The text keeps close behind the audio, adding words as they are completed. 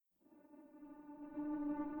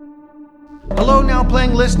Hello, Now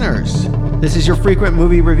Playing listeners. This is your frequent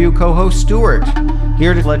movie review co-host, Stuart,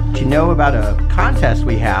 here to let you know about a contest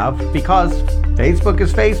we have because Facebook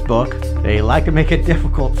is Facebook. They like to make it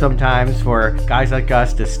difficult sometimes for guys like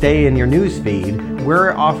us to stay in your news feed.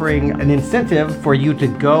 We're offering an incentive for you to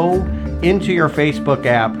go into your Facebook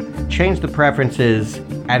app, change the preferences,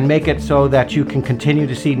 and make it so that you can continue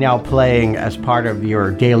to see Now Playing as part of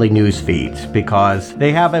your daily news feeds, because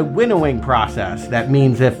they have a winnowing process. That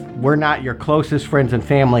means if we're not your closest friends and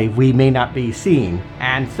family, we may not be seen.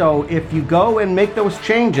 And so if you go and make those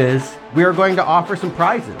changes, we're going to offer some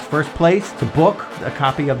prizes. First place, to book a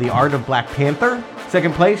copy of The Art of Black Panther.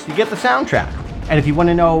 Second place, you get the soundtrack. And if you want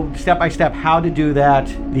to know step-by-step how to do that,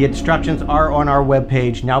 the instructions are on our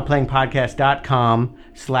webpage,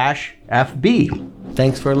 nowplayingpodcast.com/FB.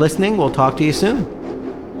 Thanks for listening. We'll talk to you soon.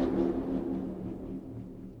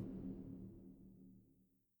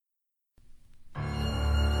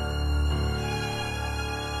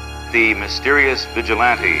 The mysterious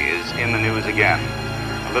vigilante is in the news again.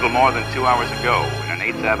 A little more than 2 hours ago, in an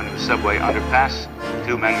 8th Avenue subway underpass,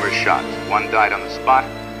 2 men were shot. One died on the spot.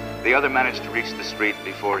 The other managed to reach the street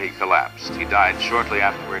before he collapsed. He died shortly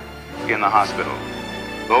afterward in the hospital.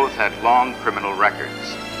 Both had long criminal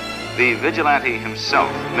records. The vigilante himself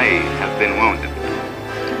may have been wounded.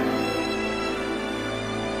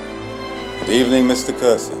 Good evening, Mr.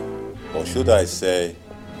 Cursor. Or should I say,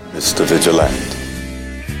 Mr. Vigilante.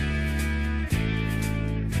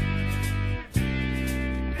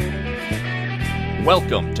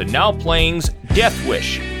 Welcome to Now Playing's Death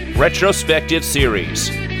Wish retrospective series.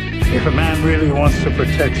 If a man really wants to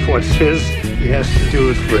protect what's his, he has to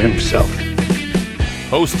do it for himself.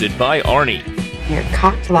 Hosted by Arnie. You're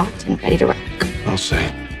cocked, locked, and ready to rock. I'll say.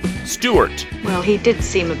 Stuart. Well, he did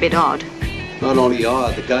seem a bit odd. Not only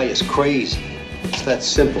odd, the guy is crazy. It's that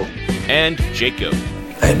simple. And Jacob.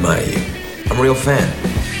 I admire you. I'm a real fan.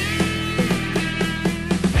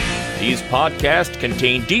 These podcasts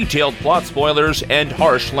contain detailed plot spoilers and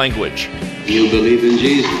harsh language. You believe in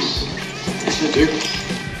Jesus? Yes,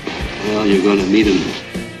 well, you're going to meet him.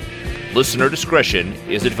 Listener discretion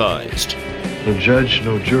is advised. No judge,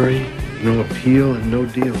 no jury, no appeal, and no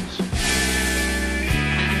deals.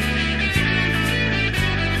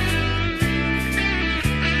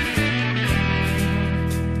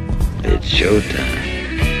 It's showtime.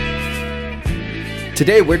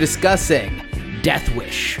 Today we're discussing Death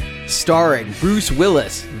Wish, starring Bruce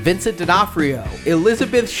Willis, Vincent D'Onofrio,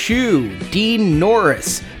 Elizabeth Shue, Dean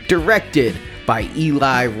Norris, directed by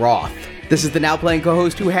Eli Roth. This is the Now Playing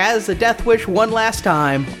co-host who has a death wish one last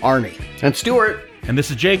time, Arnie. And Stuart. And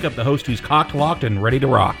this is Jacob, the host who's cocked, locked, and ready to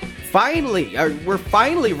rock. We're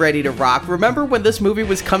finally ready to rock. Remember when this movie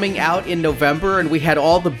was coming out in November and we had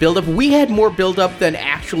all the buildup? We had more buildup than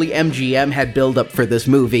actually MGM had buildup for this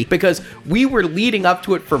movie because we were leading up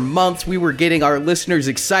to it for months. We were getting our listeners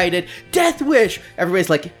excited. Death Wish! Everybody's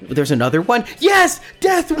like, there's another one? Yes!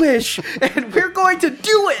 Death Wish! And we're going to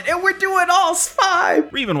do it! And we're doing all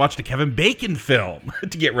 5! We even watched a Kevin Bacon film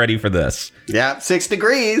to get ready for this. Yeah, 6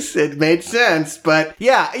 Degrees. It made sense. But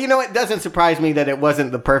yeah, you know, it doesn't surprise me that it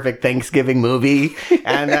wasn't the perfect Thanksgiving movie.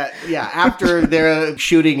 And after their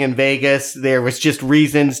shooting in Vegas, there was just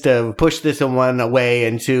reasons to push this one away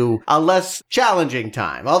into a less challenging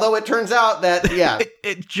time. Although it turns out that,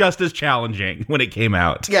 it's just as challenging when it came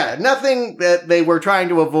out. Yeah, nothing that they were trying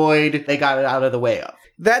to avoid, they got it out of the way of.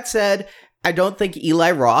 That said, I don't think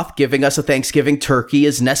Eli Roth giving us a Thanksgiving turkey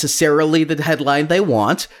is necessarily the headline they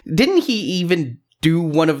want. Didn't he even do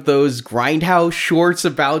one of those Grindhouse shorts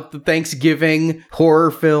about the Thanksgiving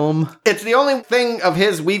horror film? It's the only thing of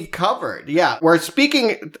his we've covered. Yeah, we're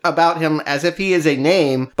speaking about him as if he is a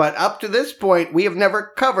name, but up to this point, we have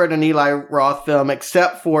never covered an Eli Roth film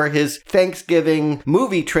except for his Thanksgiving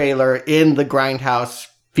movie trailer in the Grindhouse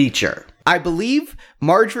feature. I believe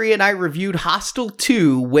Marjorie and I reviewed Hostel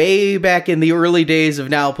 2 way back in the early days of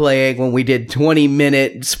Now Playing when we did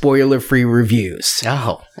 20-minute spoiler-free reviews.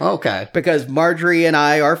 Oh, okay. Because Marjorie and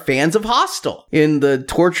I are fans of Hostel. In the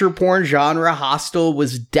torture porn genre, Hostel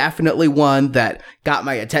was definitely one that got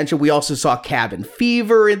my attention. We also saw Cabin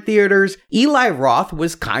Fever in theaters. Eli Roth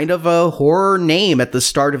was kind of a horror name at the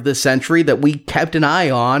start of the century that we kept an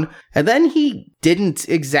eye on. And then he didn't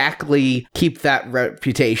exactly keep that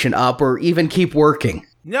reputation up or even keep working.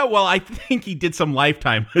 No, well, I think he did some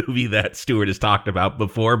Lifetime movie that Stuart has talked about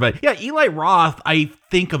before. But yeah, Eli Roth, I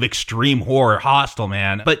think of extreme horror, Hostel,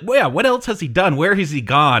 man. But yeah, what else has he done? Where has he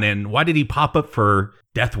gone? And why did he pop up for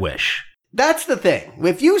Death Wish? That's the thing.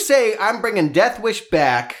 If you say I'm bringing Death Wish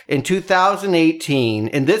back in 2018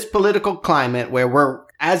 in this political climate where we're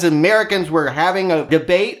as Americans were having a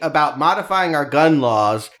debate about modifying our gun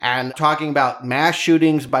laws and talking about mass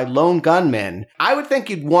shootings by lone gunmen, I would think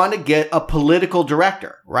you'd want to get a political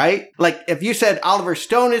director, right? Like if you said Oliver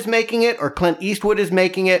Stone is making it or Clint Eastwood is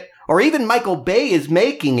making it, or even Michael Bay is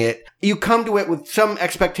making it, you come to it with some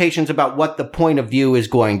expectations about what the point of view is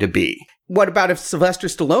going to be. What about if Sylvester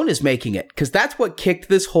Stallone is making it? Because that's what kicked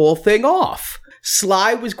this whole thing off.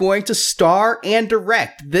 Sly was going to star and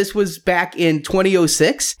direct. This was back in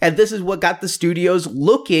 2006, and this is what got the studios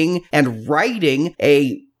looking and writing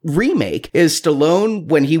a remake. Is Stallone,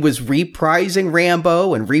 when he was reprising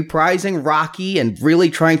Rambo and reprising Rocky and really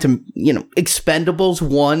trying to, Expendables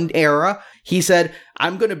 1 era, he said,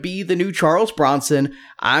 I'm going to be the new Charles Bronson.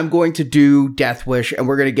 I'm going to do Death Wish, and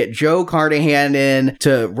we're going to get Joe Carnahan in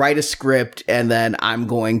to write a script, and then I'm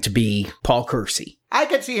going to be Paul Kersey. I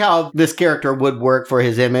could see how this character would work for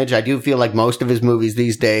his image. I do feel like most of his movies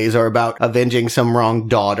these days are about avenging some wrong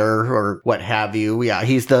daughter or what have you. Yeah,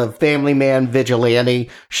 he's the family man vigilante.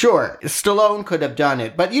 Sure, Stallone could have done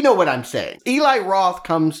it, but you know what I'm saying. Eli Roth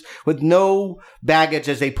comes with no baggage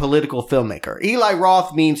as a political filmmaker. Eli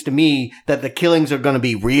Roth means to me that the killings are going to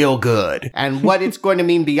be real good. And what it's going to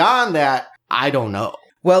mean beyond that, I don't know.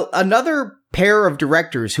 Well, another pair of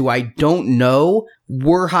directors who I don't know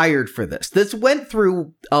were hired for this. This went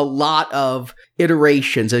through a lot of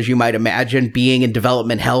iterations, as you might imagine, being in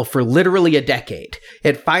development hell for literally a decade.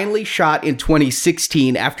 It finally shot in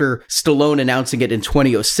 2016 after Stallone announcing it in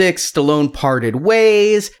 2006. Stallone parted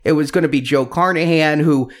ways. It was going to be Joe Carnahan,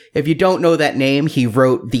 who, if you don't know that name, he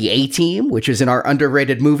wrote The A-Team, which is in our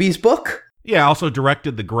underrated movies book. Yeah, also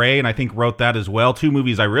directed The Gray, and I think wrote that as well. Two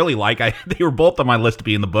movies I really like. They were both on my list to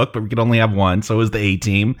be in the book, but we could only have one, so it was The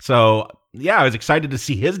A-Team. So, yeah, I was excited to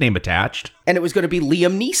see his name attached. And it was going to be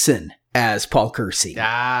Liam Neeson as Paul Kersey.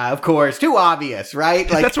 Of course. Too obvious, right?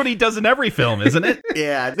 Like, that's what he does in every film, isn't it?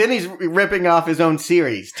 Yeah. Then he's ripping off his own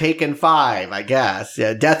series, Taken 5, I guess.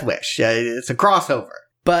 Death Wish. It's a crossover.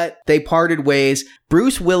 But they parted ways.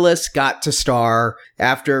 Bruce Willis got to star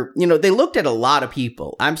after, they looked at a lot of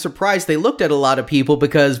people. I'm surprised they looked at a lot of people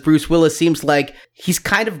because Bruce Willis seems like he's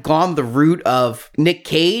kind of gone the route of Nick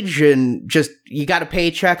Cage and just, you got a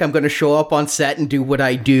paycheck, I'm going to show up on set and do what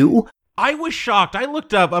I do. I was shocked. I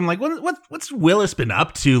looked up, I'm like, what's Willis been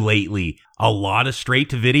up to lately? A lot of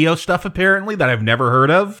straight-to-video stuff, apparently, that I've never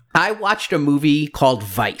heard of. I watched a movie called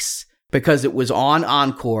Vice because it was on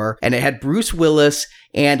Encore, and it had Bruce Willis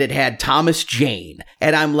and it had Thomas Jane.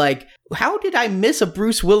 And I'm like, how did I miss a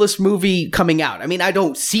Bruce Willis movie coming out? I mean, I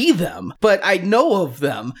don't see them, but I know of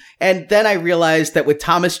them. And then I realized that with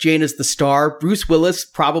Thomas Jane as the star, Bruce Willis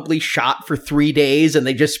probably shot for 3 days and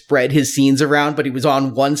they just spread his scenes around, but he was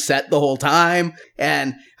on one set the whole time.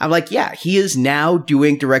 And I'm like, yeah, he is now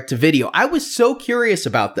doing direct-to-video. I was so curious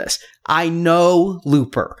about this. I know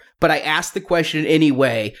Looper, but I asked the question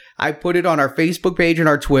anyway. I put it on our Facebook page and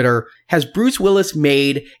our Twitter. Has Bruce Willis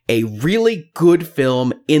made a really good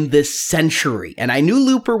film in this century? And I knew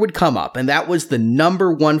Looper would come up, and that was the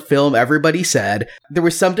number one film everybody said. There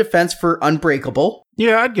was some defense for Unbreakable.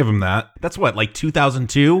 Yeah, I'd give him that. That's what, like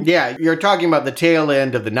 2002? Yeah, you're talking about the tail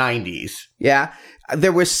end of the 90s. Yeah.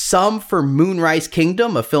 There was some for Moonrise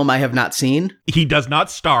Kingdom, a film I have not seen. He does not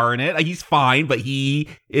star in it. He's fine, but he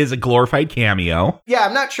is a glorified cameo. Yeah,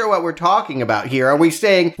 I'm not sure what we're talking about here. Are we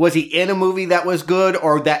saying, was he in a movie that was good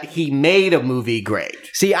or that he made a movie great?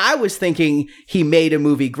 See, I was thinking he made a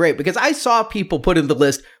movie great because I saw people put in the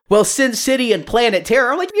list, well, Sin City and Planet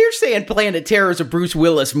Terror. I'm like, you're saying Planet Terror is a Bruce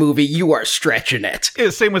Willis movie. You are stretching it. Yeah,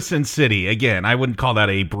 same with Sin City. Again, I wouldn't call that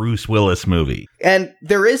a Bruce Willis movie. And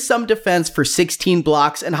there is some defense for 16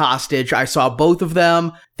 Blocks and Hostage. I saw both of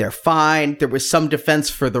them. They're fine. There was some defense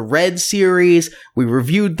for the Red series. We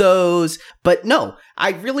reviewed those. But no,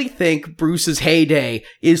 I really think Bruce's heyday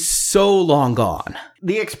is so long gone.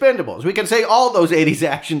 The Expendables. We can say all those 80s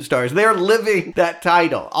action stars. They're living that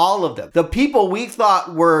title. All of them. The people we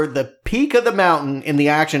thought were the peak of the mountain in the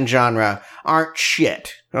action genre aren't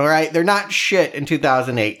shit. All right? They're not shit in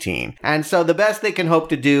 2018. And so the best they can hope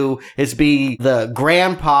to do is be the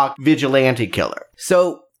grandpa vigilante killer.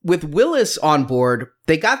 So with Willis on board,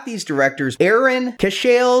 they got these directors, Aaron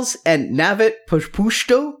Kashales and Navit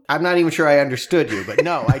Pushto. I'm not even sure I understood you, but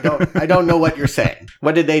no, I don't know what you're saying.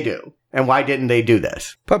 What did they do? And why didn't they do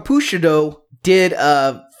this? Papushto did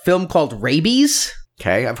a film called Rabies.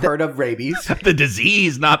 Okay, I've heard of rabies. The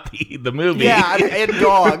disease, not the movie. Yeah, and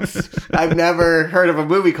dogs. I've never heard of a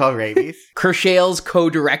movie called Rabies. Kashales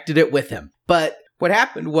co-directed it with him. But What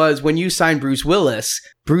happened was when you signed Bruce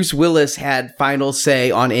Willis had final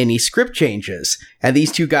say on any script changes. And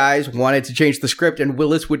these two guys wanted to change the script, and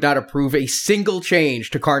Willis would not approve a single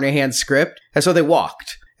change to Carnahan's script. And so they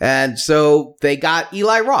walked. And so they got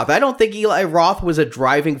Eli Roth. I don't think Eli Roth was a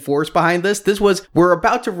driving force behind this. This was, we're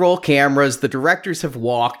about to roll cameras. The directors have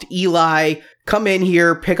walked. Eli, come in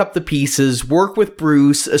here, pick up the pieces, work with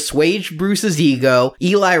Bruce, assuage Bruce's ego.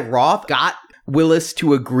 Eli Roth got Willis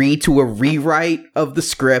to agree to a rewrite of the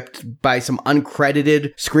script by some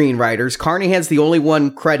uncredited screenwriters. Carnahan's the only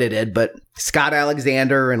one credited, but Scott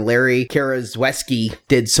Alexander and Larry Karaszewski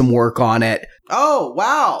did some work on it. Oh,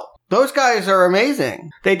 wow. Those guys are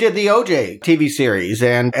amazing. They did the OJ TV series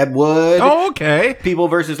and Ed Wood. Oh, okay. People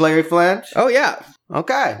versus Larry Flint. Oh, yeah.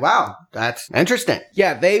 Okay, wow. That's interesting.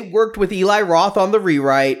 Yeah, they worked with Eli Roth on the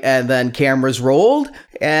rewrite, and then cameras rolled,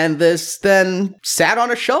 and this then sat on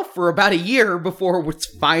a shelf for about a year before it's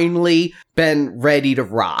finally been ready to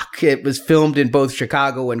rock. It was filmed in both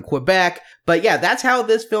Chicago and Quebec. But yeah, that's how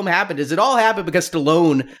this film happened. Is it all happened because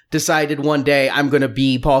Stallone decided one day, I'm going to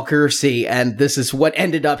be Paul Kersey, and this is what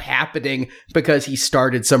ended up happening because he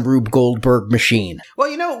started some Rube Goldberg machine. Well,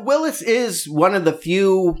 you know, Willis is one of the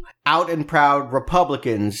few out and proud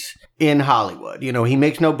Republicans in Hollywood. You know, he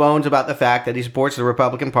makes no bones about the fact that he supports the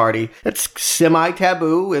Republican Party. It's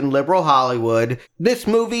semi-taboo in liberal Hollywood. This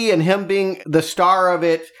movie and him being the star of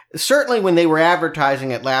it, certainly when they were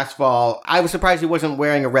advertising it last fall, I was surprised he wasn't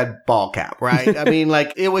wearing a red ball cap, right? I mean,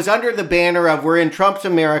 like, it was under the banner of, we're in Trump's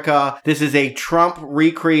America. This is a Trump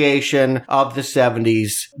recreation of the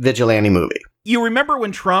 70s vigilante movie. You remember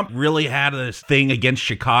when Trump really had this thing against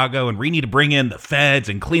Chicago and we need to bring in the feds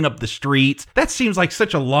and clean up the streets? That seems like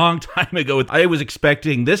such a long time ago. I was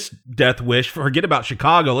expecting this death wish. Forget about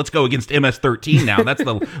Chicago. Let's go against MS-13 now. That's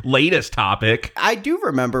the latest topic. I do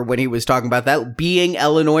remember when he was talking about that, being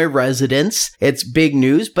Illinois residents. It's big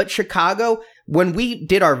news, but Chicago... When we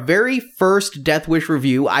did our very first Death Wish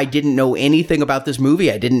review, I didn't know anything about this movie.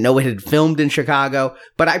 I didn't know it had filmed in Chicago,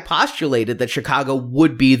 but I postulated that Chicago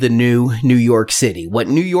would be the new New York City. What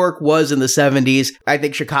New York was in the 70s, I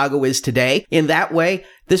think Chicago is today. In that way,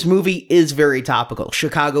 this movie is very topical.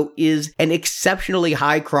 Chicago is an exceptionally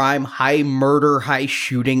high crime, high murder, high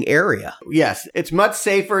shooting area. Yes, it's much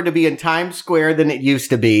safer to be in Times Square than it used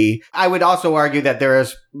to be. I would also argue that there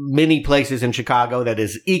is many places in Chicago that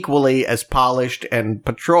is equally as polished and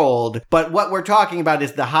patrolled. But what we're talking about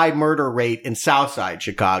is the high murder rate in Southside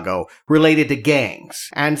Chicago related to gangs.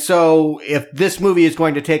 And so if this movie is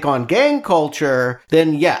going to take on gang culture,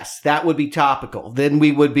 then yes, that would be topical. Then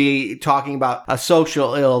we would be talking about a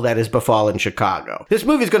social ill that has befallen Chicago. This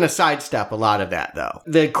movie is going to sidestep a lot of that, though.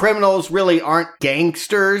 The criminals really aren't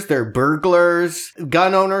gangsters. They're burglars.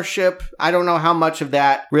 Gun ownership, I don't know how much of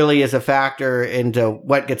that really is a factor into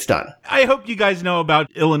what gets done. I hope you guys know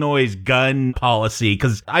about Illinois' gun policy,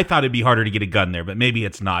 because I thought it'd be harder to get a gun there, but maybe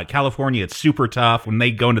it's not. California, it's super tough. When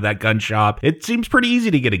they go into that gun shop, it seems pretty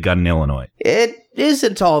easy to get a gun in Illinois. It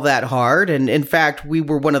isn't all that hard, and in fact, we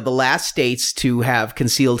were one of the last states to have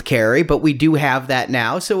concealed carry, but we do have that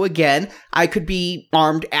now. So again, I could be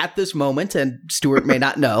armed at this moment, and Stuart may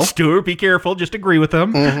not know. Stuart, be careful. Just agree with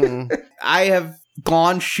him. Mm-hmm. I have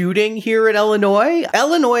gone shooting here in Illinois.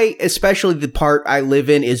 Illinois, especially the part I live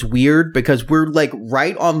in, is weird because we're like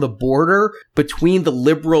right on the border between the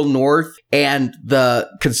liberal north and the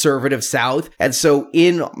conservative south. And so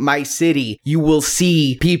in my city, you will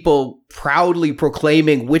see people proudly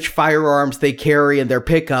proclaiming which firearms they carry in their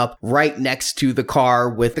pickup right next to the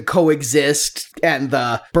car with the Coexist and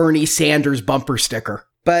the Bernie Sanders bumper sticker.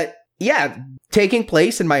 But yeah, taking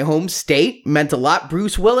place in my home state meant a lot.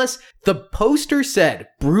 Bruce Willis, the poster said,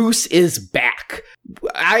 Bruce is back.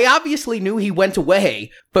 I obviously knew he went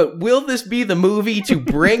away, but will this be the movie to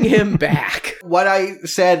bring him back? What I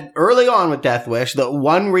said early on with Death Wish, the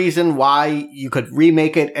one reason why you could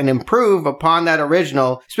remake it and improve upon that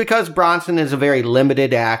original is because Bronson is a very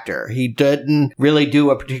limited actor. He didn't really do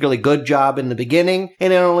a particularly good job in the beginning,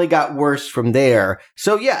 and it only got worse from there.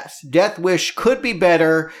 So yes, Death Wish could be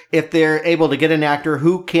better if they're able to get an actor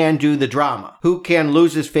who can do the drama, who can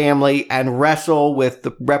lose his family and wrestle with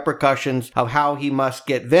the repercussions of how he must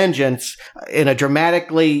get vengeance in a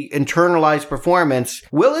dramatically internalized performance.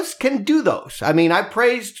 Willis can do those. I mean, I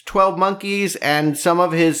praised 12 Monkeys and some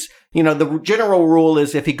of his the general rule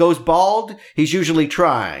is if he goes bald, he's usually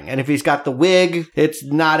trying. And if he's got the wig, it's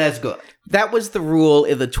not as good. That was the rule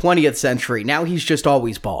in the 20th century. Now he's just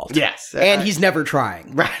always bald. Yes. And he's never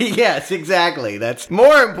trying. Right. Yes, exactly. That's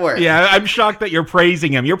more important. Yeah, I'm shocked that you're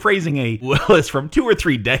praising him. You're praising a Willis from 2 or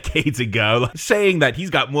 3 decades ago, saying that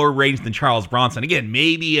he's got more range than Charles Bronson. Again,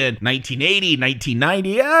 maybe in 1980,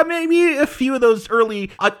 1990, maybe a few of those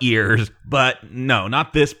early years. But no,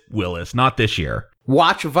 not this Willis, not this year.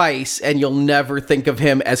 Watch Vice and you'll never think of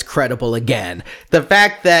him as credible again. The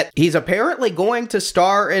fact that he's apparently going to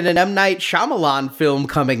star in an M. Night Shyamalan film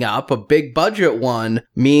coming up, a big budget one,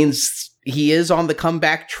 means he is on the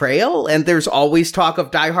comeback trail, and there's always talk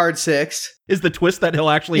of Die Hard 6. Is the twist that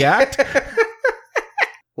he'll actually act?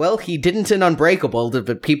 Well, he didn't in Unbreakable,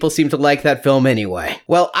 but people seem to like that film anyway.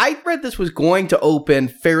 Well, I read this was going to open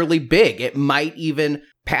fairly big. It might even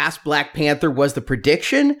pass Black Panther was the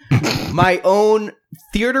prediction. My own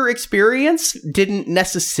theater experience didn't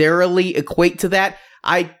necessarily equate to that.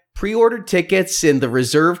 I pre-ordered tickets in the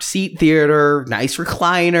reserved seat theater, nice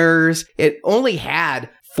recliners. It only had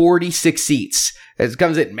 46 seats. It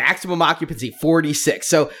comes in maximum occupancy, 46.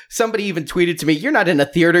 So somebody even tweeted to me, "You're not in a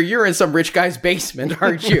theater, you're in some rich guy's basement,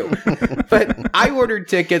 aren't you?" But I ordered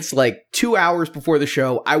tickets like 2 hours before the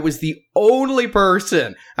show. I was the only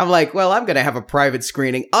person. I'm like, well, I'm going to have a private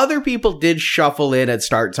screening. Other people did shuffle in at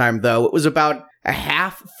start time, though. It was about a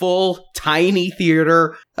half full, tiny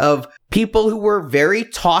theater of people who were very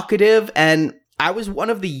talkative, and I was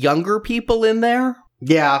one of the younger people in there.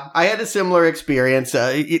 Yeah, I had a similar experience.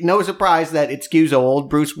 No surprise that it skews old.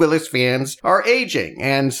 Bruce Willis fans are aging.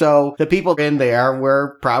 And so the people in there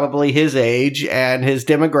were probably his age and his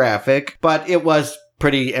demographic, but it was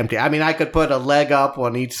pretty empty. I mean, I could put a leg up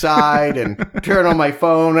on each side and turn on my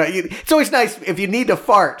phone. It's always nice if you need to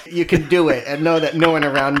fart, you can do it and know that no one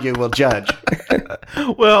around you will judge.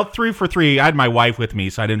 Well, 3 for 3. I had my wife with me,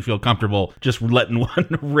 so I didn't feel comfortable just letting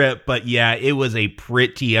one rip. But yeah, it was a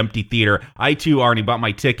pretty empty theater. I, too, already bought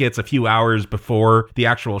my tickets a few hours before the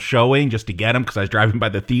actual showing just to get them because I was driving by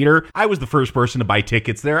the theater. I was the first person to buy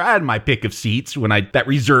tickets there. I had my pick of seats when that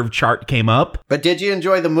reserved chart came up. But did you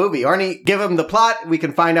enjoy the movie? Arnie, give him the plot. We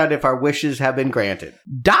can find out if our wishes have been granted.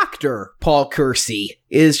 Dr. Paul Kersey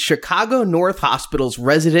is Chicago North Hospital's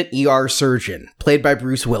resident ER surgeon, played by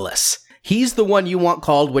Bruce Willis. He's the one you want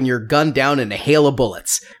called when you're gunned down in a hail of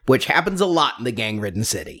bullets, which happens a lot in the gang-ridden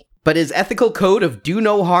city. But his ethical code of do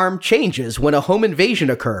no harm changes when a home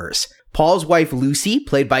invasion occurs. Paul's wife Lucy,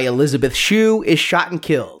 played by Elizabeth Shue, is shot and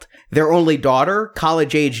killed. Their only daughter,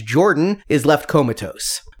 college-age Jordan, is left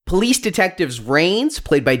comatose. Police detectives Raines,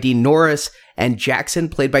 played by Dean Norris, and Jackson,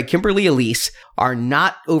 played by Kimberly Elise, are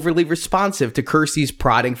not overly responsive to Kersey's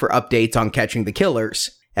prodding for updates on catching the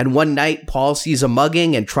killers. And one night, Paul sees a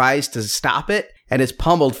mugging and tries to stop it, and is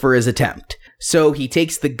pummeled for his attempt. So he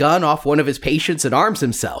takes the gun off one of his patients and arms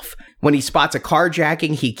himself. When he spots a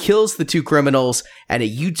carjacking, he kills the 2 criminals, and a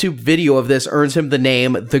YouTube video of this earns him the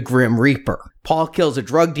name The Grim Reaper. Paul kills a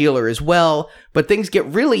drug dealer as well, but things get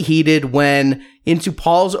really heated when into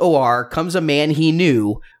Paul's OR comes a man he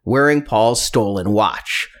knew wearing Paul's stolen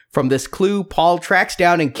watch. From this clue, Paul tracks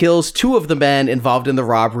down and kills 2 of the men involved in the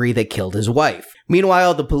robbery that killed his wife.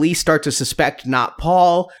 Meanwhile, the police start to suspect not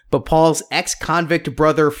Paul, but Paul's ex-convict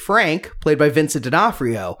brother Frank, played by Vincent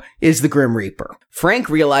D'Onofrio, is the Grim Reaper. Frank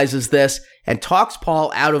realizes this and talks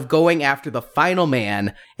Paul out of going after the final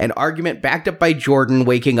man, an argument backed up by Jordan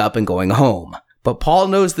waking up and going home. But Paul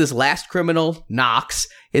knows this last criminal, Knox,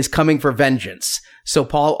 is coming for vengeance. So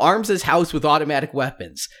Paul arms his house with automatic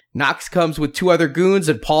weapons. Knox comes with 2 other goons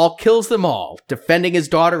and Paul kills them all, defending his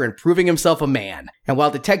daughter and proving himself a man. And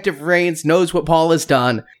while Detective Raines knows what Paul has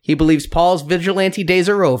done, he believes Paul's vigilante days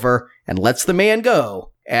are over and lets the man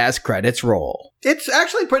go as credits roll. It's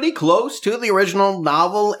actually pretty close to the original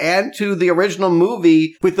novel and to the original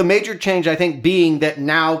movie, with the major change, I think, being that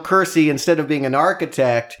now Kersey, instead of being an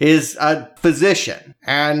architect, is a physician.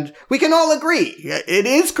 And we can all agree, it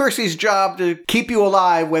is Kersey's job to keep you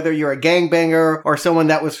alive, whether you're a gangbanger or someone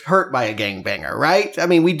that was hurt by a gangbanger, right? I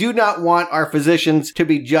mean, we do not want our physicians to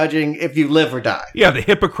be judging if you live or die. Yeah, the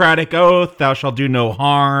Hippocratic Oath, thou shalt do no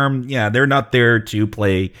harm. Yeah, they're not there to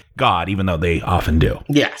play God, even though they often do.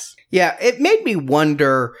 Yes. Yeah, it made me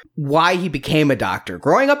wonder why he became a doctor.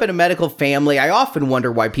 Growing up in a medical family, I often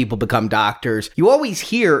wonder why people become doctors. You always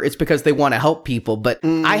hear it's because they want to help people, but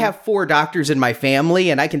I have 4 doctors in my family,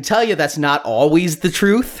 and I can tell you that's not always the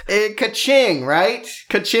truth. Ka-ching, right?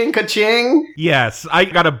 Ka-ching, ka-ching. Yes, I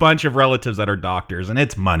got a bunch of relatives that are doctors, and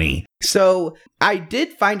it's money. So I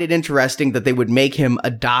did find it interesting that they would make him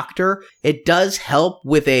a doctor. It does help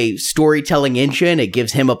with a storytelling engine. It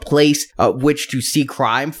gives him a place which to see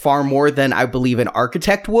crime far more than I believe an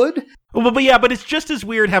architect would. Well, but it's just as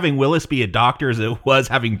weird having Willis be a doctor as it was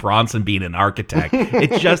having Bronson being an architect.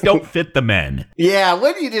 It just don't fit the men. Yeah,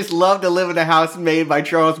 wouldn't you just love to live in a house made by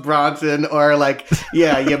Charles Bronson? Or like,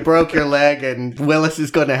 yeah, you broke your leg and Willis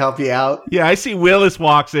is going to help you out? Yeah, I see Willis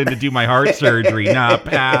walks in to do my heart surgery. Nah,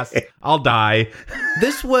 pass. I'll die.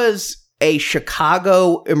 This was a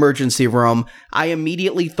Chicago emergency room. I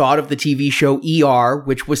immediately thought of the TV show ER,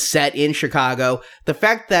 which was set in Chicago. The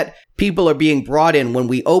fact that people are being brought in, when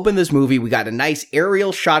we open this movie, we got a nice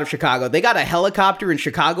aerial shot of Chicago. They got a helicopter in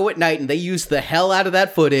Chicago at night, and they used the hell out of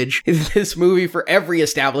that footage in this movie for every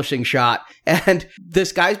establishing shot. And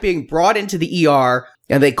this guy's being brought into the ER,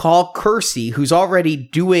 and they call Kersey, who's already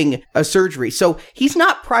doing a surgery. So he's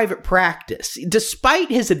not private practice. Despite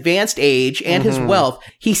his advanced age and his wealth,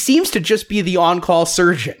 he seems to just be the on-call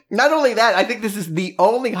surgeon. Not only that, I think this is the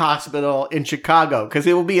only hospital in Chicago, because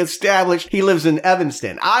it will be established he lives in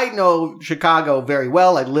Evanston. I know Chicago very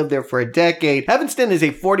well. I lived there for a decade. Evanston is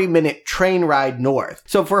a 40-minute train ride north.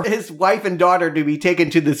 So for his wife and daughter to be taken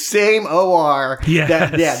to the same OR,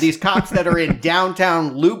 these cops that are in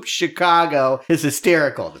downtown Loop, Chicago, is hysterical.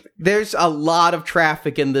 There's a lot of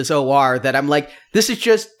traffic in this OR that I'm like, this is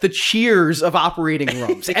just the Cheers of operating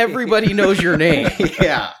rooms. Everybody knows your name.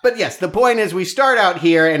 Yeah. But yes, the point is we start out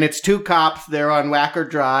here and it's two cops. They're on Wacker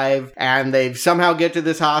Drive and they somehow get to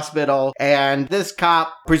this hospital. And this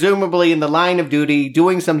cop, presumably in the line of duty,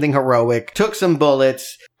 doing something heroic, took some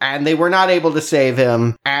bullets and they were not able to save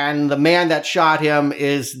him. And the man that shot him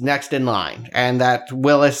is next in line. And that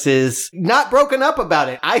Willis is not broken up about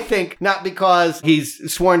it. I think not because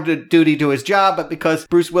he's sworn to duty to his job, but because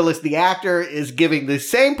Bruce Willis, the actor, is giving the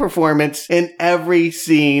same performance in every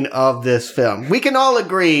scene of this film. We can all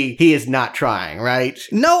agree he is not trying, right?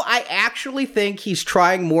 No, I actually think he's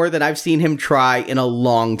trying more than I've seen him try in a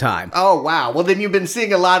long time. Oh, wow. Well, then you've been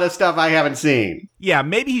seeing a lot of stuff I haven't seen. Yeah,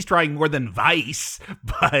 maybe he's trying more than Vice,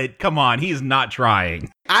 but come on, he's not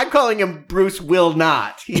trying. I'm calling him Bruce Will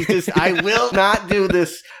Not. He's just, I will not do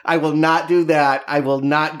this. I will not do that. I will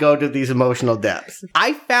not go to these emotional depths.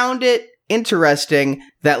 I found it interesting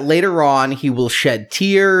that later on he will shed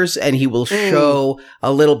tears and he will show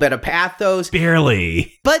a little bit of pathos.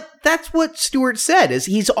 Barely. But that's what Stewart said, is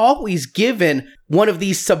he's always given one of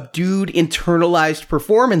these subdued, internalized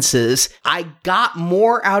performances. I got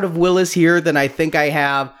more out of Willis here than I think I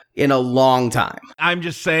have in a long time. I'm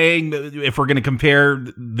just saying, if we're going to compare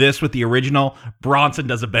this with the original, Bronson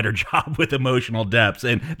does a better job with emotional depths,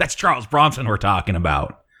 and that's Charles Bronson we're talking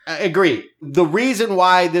about. Agree. The reason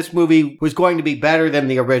why this movie was going to be better than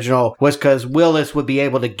the original was because Willis would be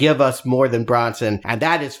able to give us more than Bronson. And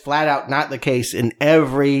that is flat out not the case in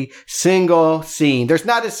every single scene. There's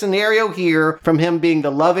not a scenario here from him being the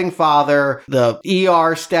loving father, the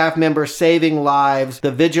ER staff member saving lives,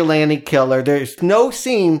 the vigilante killer. There's no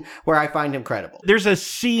scene where I find him credible. There's a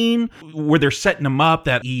scene where they're setting him up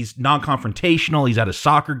that he's non-confrontational. He's at a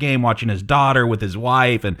soccer game watching his daughter with his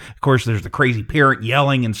wife. And of course, there's the crazy parent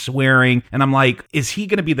yelling and swearing. And I'm like, is he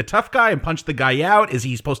going to be the tough guy and punch the guy out? Is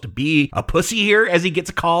he supposed to be a pussy here as he gets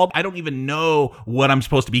called? I don't even know what I'm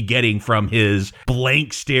supposed to be getting from his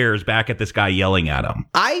blank stares back at this guy yelling at him.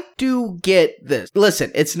 I do get this. Listen,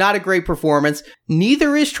 it's not a great performance.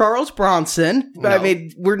 Neither is Charles Bronson. No. I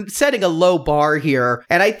mean, we're setting a low bar here.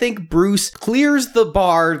 And I think Bruce clears the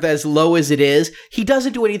bar as low as it is. He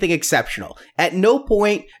doesn't do anything exceptional. At no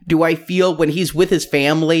point do I feel when he's with his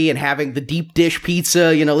family and having the deep dish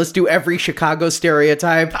pizza, let's do every Chicago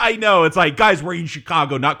stereotype. I know. It's like, guys, we're in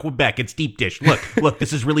Chicago, not Quebec. It's deep dish. Look,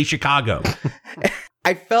 this is really Chicago.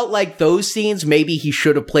 I felt like those scenes, maybe he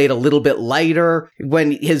should have played a little bit lighter.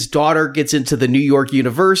 When his daughter gets into the New York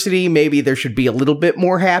University, maybe there should be a little bit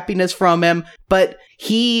more happiness from him. But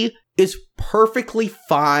he is perfectly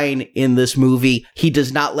fine in this movie. He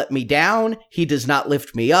does not let me down. He does not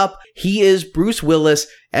lift me up. He is Bruce Willis.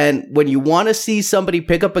 And when you want to see somebody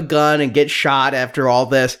pick up a gun and get shot after all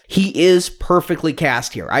this, he is perfectly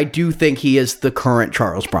cast here. I do think he is the current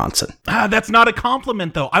Charles Bronson. That's not a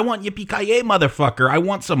compliment, though. I want yippee-ki-yay, motherfucker. I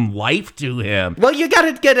want some life to him. Well, you got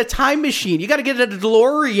to get a time machine. You got to get a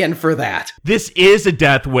DeLorean for that. This is a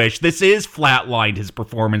death wish. This is flatlined his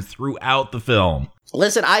performance throughout the film.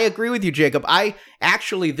 Listen, I agree with you, Jacob. I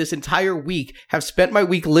actually, this entire week, have spent my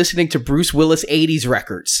week listening to Bruce Willis 80s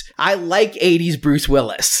records. I like 80s Bruce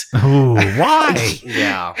Willis. Ooh, why?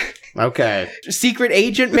 Yeah. Okay. Secret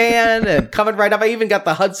Agent Man and Coming Right Up. I even got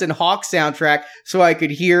the Hudson Hawk soundtrack so I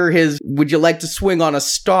could hear his Would You Like to Swing on a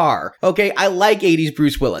Star? Okay, I like 80s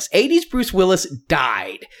Bruce Willis. 80s Bruce Willis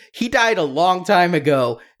died. He died a long time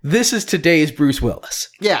ago. This is today's Bruce Willis.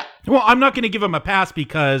 Yeah. Well, I'm not going to give him a pass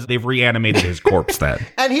because they've reanimated his corpse then.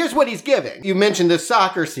 And here's what he's giving. You mentioned the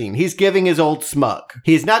soccer scene. He's giving his old smug.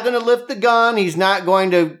 He's not going to lift the gun. He's not going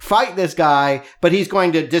to fight this guy, but he's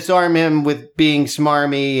going to disarm him with being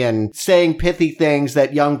smarmy and saying pithy things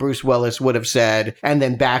that young Bruce Willis would have said and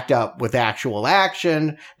then backed up with actual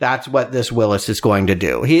action. That's what this Willis is going to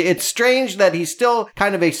do. It's strange that he's still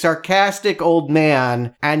kind of a sarcastic old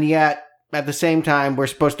man, and yet at the same time, we're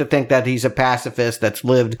supposed to think that he's a pacifist that's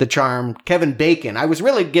lived the charm. Kevin Bacon. I was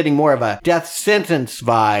really getting more of a death sentence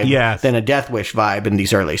vibe than a Death Wish vibe in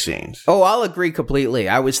these early scenes. Oh, I'll agree completely.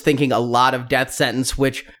 I was thinking a lot of Death Sentence,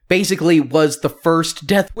 which basically was the first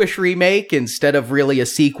Death Wish remake instead of really a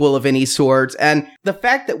sequel of any sort. And the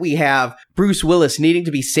fact that we have Bruce Willis needing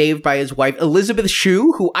to be saved by his wife, Elizabeth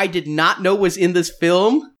Shue, who I did not know was in this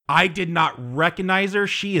film. I did not recognize her.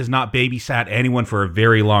 She has not babysat anyone for a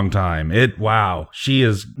very long time. Wow, she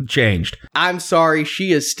has changed. I'm sorry,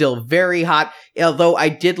 she is still very hot. Although I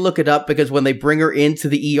did look it up because when they bring her into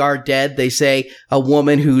the ER dead, they say a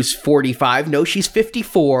woman who's 45. No, she's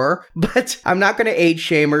 54. But I'm not going to age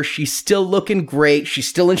shame her. She's still looking great. She's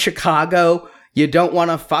still in Chicago. You don't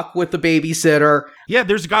want to fuck with the babysitter. Yeah,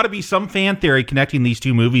 there's got to be some fan theory connecting these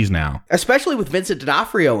two movies now. Especially with Vincent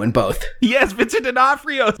D'Onofrio in both. Yes, Vincent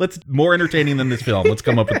D'Onofrio. More entertaining than this film. Let's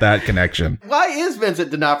come up with that connection. Why is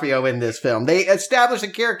Vincent D'Onofrio in this film? They established a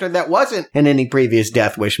character that wasn't in any previous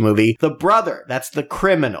Death Wish movie. The brother. That's the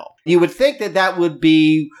criminal. You would think that that would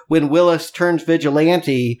be, when Willis turns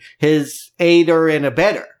vigilante, his aider and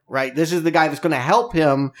abetter, right? This is the guy that's going to help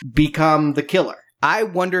him become the killer. I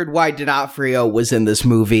wondered why D'Onofrio was in this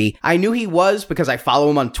movie. I knew he was because I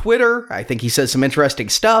follow him on Twitter. I think he says some interesting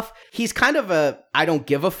stuff. He's kind of a I don't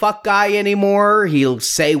give a fuck guy anymore. He'll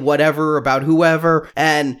say whatever about whoever.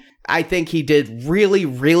 And I think he did really,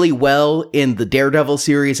 really well in the Daredevil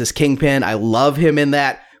series as Kingpin. I love him in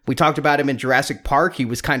that. We talked about him in Jurassic Park. He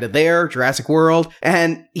was kind of there, Jurassic World.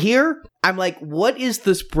 And here, I'm like, what is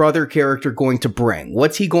this brother character going to bring?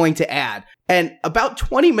 What's he going to add? And about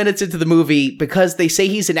 20 minutes into the movie, because they say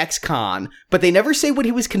he's an ex-con, but they never say what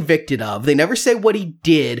he was convicted of. They never say what he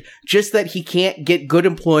did, just that he can't get good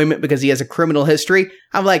employment because he has a criminal history.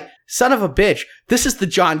 I'm like, son of a bitch, this is the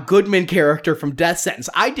John Goodman character from Death Sentence.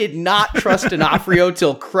 I did not trust D'Onofrio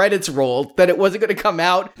till credits rolled that it wasn't going to come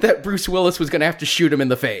out that Bruce Willis was going to have to shoot him in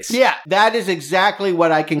the face. Yeah, that is exactly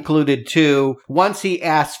what I concluded too once he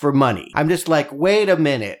asked for money. I'm just like, wait a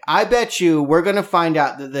minute. I bet you we're going to find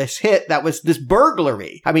out that this hit, that was this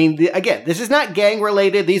burglary. I mean, again, this is not gang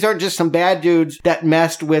related. These aren't just some bad dudes that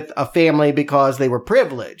messed with a family because they were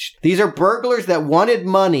privileged. These are burglars that wanted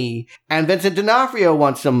money, and Vincent D'Onofrio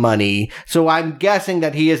wants some money. So I'm guessing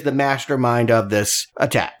that he is the mastermind of this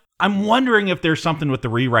attack. I'm wondering if there's something with the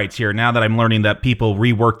rewrites here now that I'm learning that people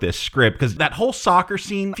rework this script, because that whole soccer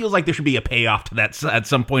scene feels like there should be a payoff to that at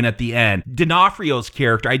some point at the end. D'Onofrio's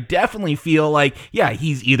character, I definitely feel like, yeah,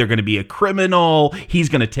 he's either going to be a criminal, he's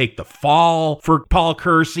going to take the fall for Paul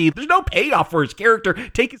Kersey. There's no payoff for his character.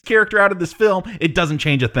 Take his character out of this film, it doesn't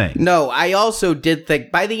change a thing. No, I also did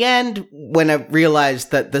think by the end, when I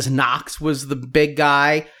realized that this Knox was the big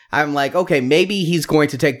guy, I'm like, okay, maybe he's going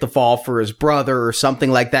to take the fall for his brother or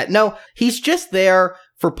something like that. No, he's just there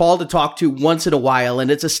for Paul to talk to once in a while,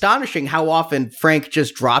 and it's astonishing how often Frank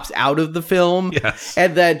just drops out of the film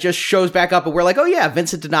and then just shows back up, and we're like, oh yeah,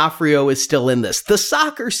 Vincent D'Onofrio is still in this. The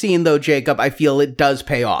soccer scene, though, Jacob, I feel it does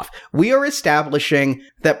pay off. We are establishing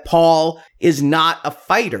that Paul is not a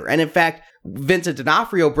fighter, and in fact, Vincent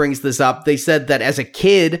D'Onofrio brings this up. They said that as a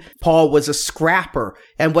kid, Paul was a scrapper.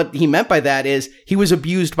 And what he meant by that is he was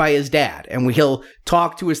abused by his dad. And he'll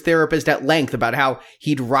talk to his therapist at length about how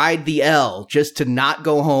he'd ride the L just to not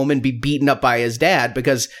go home and be beaten up by his dad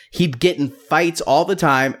because he'd get in fights all the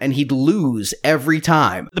time and he'd lose every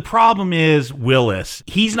time. The problem is Willis.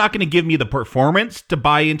 He's not going to give me the performance to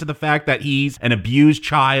buy into the fact that he's an abused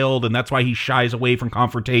child and that's why he shies away from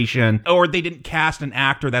confrontation. Or they didn't cast an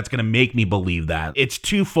actor that's going to make me believe that. It's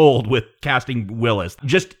twofold with casting Willis.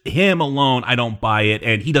 Just him alone, I don't buy it,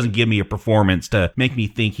 and he doesn't give me a performance to make me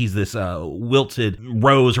think he's this wilted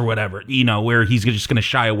rose or whatever, you know, where he's just going to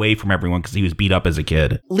shy away from everyone because he was beat up as a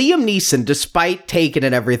kid. Liam Neeson, despite Taken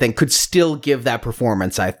and everything, could still give that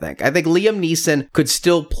performance, I think. I think Liam Neeson could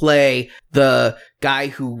still play the guy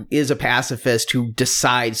who is a pacifist who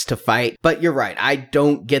decides to fight. But you're right, I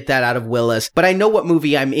don't get that out of Willis. But I know what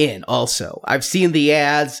movie I'm in also. I've seen the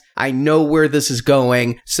ads, I know where this is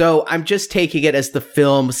going, so I'm just taking it as the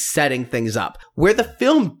film setting things up. Where the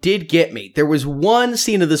film did get me, there was one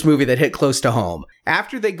scene of this movie that hit close to home.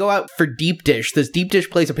 After they go out for deep dish, this deep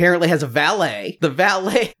dish place apparently has a valet. The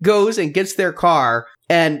valet goes and gets their car,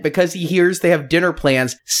 and because he hears they have dinner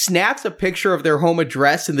plans, snaps a picture of their home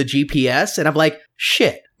address in the GPS, and I'm like,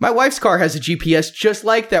 shit. My wife's car has a GPS just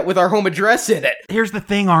like that with our home address in it. Here's the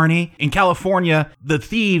thing, Arnie. In California, the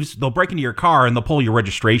thieves, they'll break into your car and they'll pull your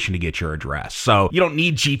registration to get your address. So you don't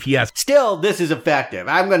need GPS. Still, this is effective.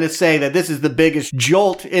 I'm going to say that this is the biggest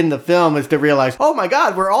jolt in the film is to realize, oh my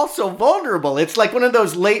God, we're all so vulnerable. It's like one of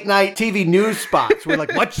those late night TV news spots where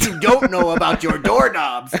like, what you don't know about your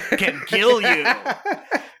doorknobs can kill you.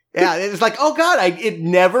 Yeah, it's like, oh God, it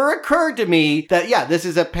never occurred to me that, yeah, this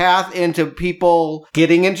is a path into people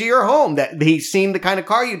getting into your home, that he's seen the kind of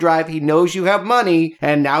car you drive, he knows you have money,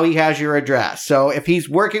 and now he has your address. So if he's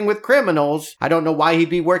working with criminals, I don't know why he'd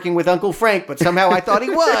be working with Uncle Frank, but somehow I thought he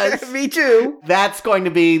was. Me too. That's going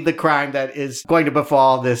to be the crime that is going to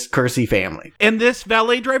befall this Kersey family. And this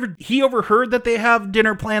valet driver, he overheard that they have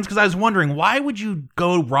dinner plans, because I was wondering, why would you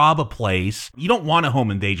go rob a place? You don't want a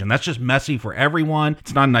home invasion. That's just messy for everyone.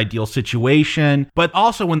 It's not an ideal situation. But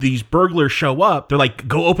also when these burglars show up, they're like,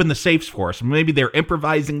 go open the safes for us. Maybe they're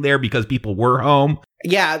improvising there because people were home.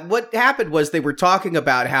 Yeah, what happened was they were talking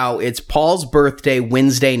about how it's Paul's birthday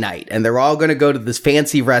Wednesday night, and they're all going to go to this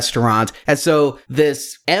fancy restaurant. And so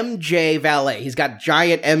this MJ valet, he's got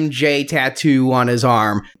giant MJ tattoo on his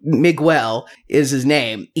arm. Miguel is his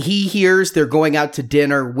name. He hears they're going out to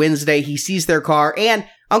dinner Wednesday. He sees their car, and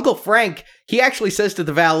Uncle Frank, he actually says to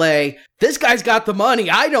the valet, this guy's got the money.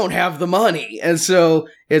 I don't have the money. And so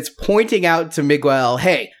it's pointing out to Miguel,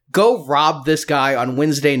 hey, go rob this guy on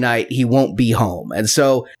Wednesday night. He won't be home. And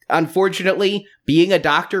so, unfortunately, being a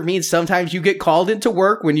doctor means sometimes you get called into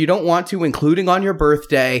work when you don't want to, including on your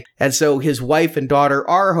birthday. And so his wife and daughter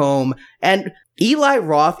are home. And Eli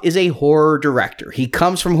Roth is a horror director. He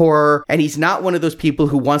comes from horror, and he's not one of those people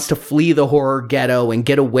who wants to flee the horror ghetto and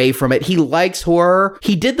get away from it. He likes horror.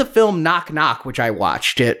 He did the film Knock Knock, which I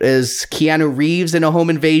watched. It is Keanu Reeves in a home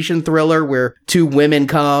invasion thriller where two women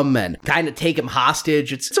come and kind of take him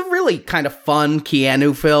hostage. It's a really kind of fun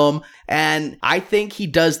Keanu film. And I think he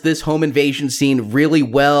does this home invasion scene really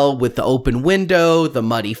well with the open window, the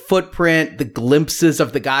muddy footprint, the glimpses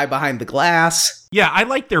of the guy behind the glass. Yeah, I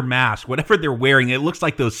like their mask. Whatever they're wearing, it looks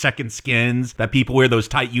like those second skins that people wear, those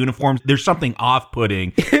tight uniforms. There's something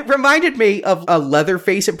off-putting. It reminded me of a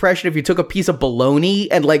Leatherface impression if you took a piece of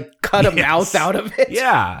bologna and like cut a mouth out of it.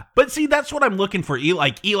 Yeah. But see, that's what I'm looking for.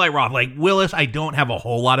 Eli Roth, like Willis, I don't have a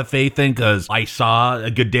whole lot of faith in because I saw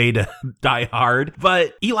A Good Day to Die Hard.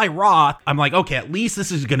 But Eli Roth, I'm like, okay, at least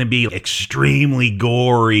this is going to be extremely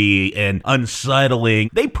gory and unsettling.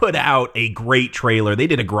 They put out a great trailer. They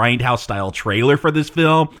did a Grindhouse-style trailer for this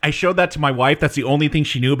film. I showed that to my wife. That's the only thing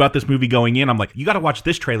she knew about this movie going in. I'm like, you got to watch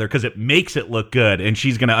this trailer because it makes it look good. And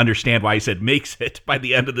she's going to understand why I said makes it by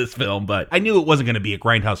the end of this film. But I knew it wasn't going to be a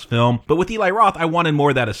Grindhouse film. But with Eli Roth, I wanted more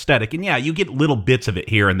of that aesthetic. And yeah, you get little bits of it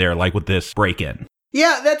here and there, like with this break-in.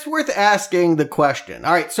 Yeah, that's worth asking the question.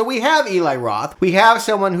 All right, so we have Eli Roth. We have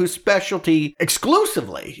someone whose specialty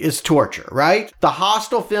exclusively is torture, right? The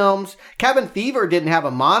Hostel films, Cabin Fever didn't have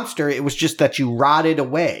a monster. It was just that you rotted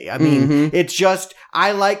away. I mean, it's just,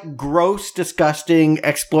 I like gross, disgusting,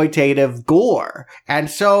 exploitative gore. And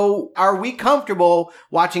so are we comfortable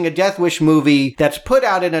watching a Death Wish movie that's put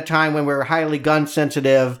out in a time when we're highly gun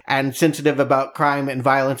sensitive and sensitive about crime and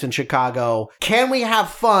violence in Chicago? Can we have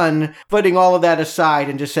fun putting all of that aside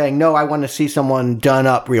and just saying, no, I want to see someone done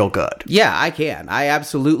up real good? Yeah, I can. I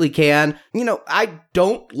absolutely can. You know, I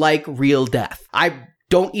don't like real death. I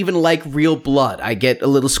don't even like real blood. I get a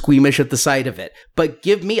little squeamish at the sight of it. But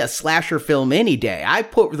give me a slasher film any day. I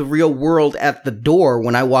put the real world at the door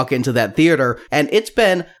when I walk into that theater, and it's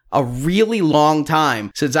been a really long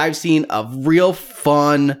time since I've seen a real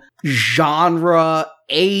fun genre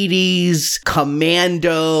 80s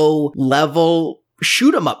commando level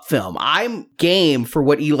shoot 'em up film. I'm game for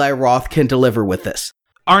what Eli Roth can deliver with this.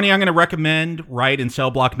 Arnie, I'm going to recommend Riot in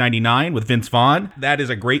Cell Block 99 with Vince Vaughn. That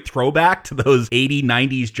is a great throwback to those 80s,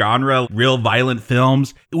 90s genre, real violent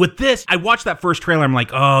films. With this, I watched that first trailer. I'm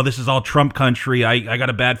like, oh, this is all Trump country. I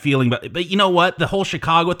got a bad feeling. But you know what? The whole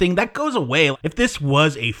Chicago thing, that goes away. If this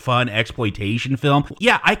was a fun exploitation film,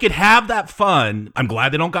 yeah, I could have that fun. I'm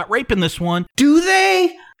glad they don't got rape in this one. Do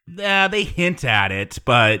they? Yeah, they hint at it,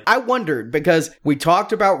 but I wondered because we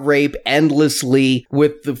talked about rape endlessly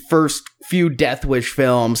with the first few Death Wish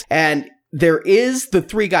films, and there is the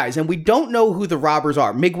three guys, and we don't know who the robbers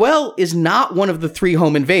are. Miguel is not one of the three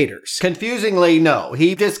home invaders. Confusingly, no.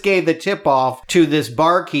 He just gave the tip-off to this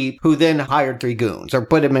barkeep who then hired 3 goons, or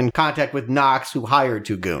put him in contact with Knox, who hired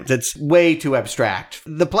 2 goons. It's way too abstract.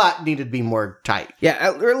 The plot needed to be more tight.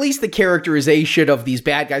 Yeah, or at least the characterization of these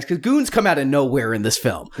bad guys, because goons come out of nowhere in this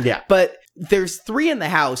film. Yeah. But there's 3 in the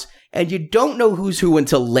house, and you don't know who's who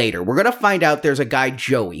until later. We're going to find out there's a guy,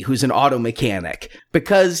 Joey, who's an auto mechanic.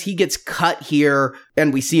 Because he gets cut here,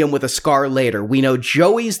 and we see him with a scar later, we know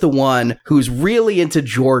Joey's the one who's really into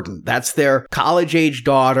Jordan. That's their college-age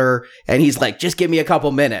daughter, and he's like, just give me a couple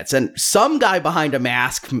minutes. And some guy behind a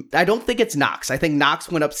mask, I don't think it's Knox. I think Knox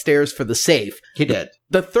went upstairs for the safe. He did.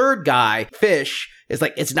 The third guy, Fish, is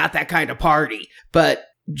like, it's not that kind of party. But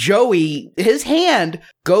Joey, his hand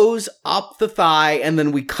goes up the thigh, and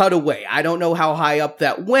then we cut away. I don't know how high up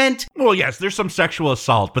that went. Well, yes, there's some sexual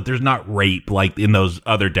assault, but there's not rape like in those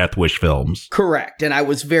other Death Wish films. Correct, and I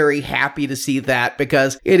was very happy to see that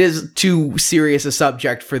because it is too serious a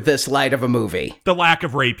subject for this light of a movie. The lack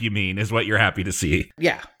of rape, you mean, is what you're happy to see.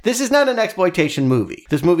 Yeah. This is not an exploitation movie.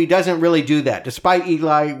 This movie doesn't really do that. Despite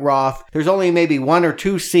Eli Roth, there's only maybe 1 or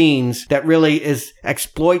 2 scenes that really is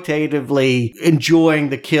exploitatively enjoying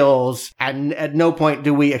the kills, and at no point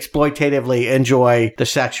do we exploitatively enjoy the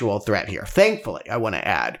sexual threat here. Thankfully, I want to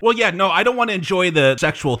add. Well, yeah, no, I don't want to enjoy the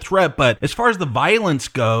sexual threat, but as far as the violence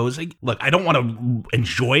goes, look, I don't want to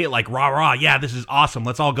enjoy it like rah, yeah, this is awesome.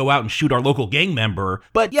 Let's all go out and shoot our local gang member.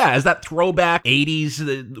 But yeah, as that throwback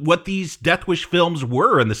 80s, what these Death Wish films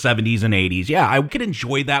were in the 70s and 80s, yeah, I could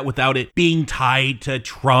enjoy that without it being tied to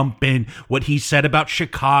Trump and what he said about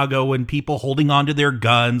Chicago and people holding onto their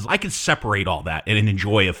guns. I could separate all that and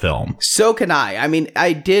enjoy a film. So can I. I mean,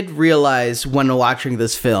 I did realize when watching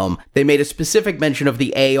this film, they made a specific mention of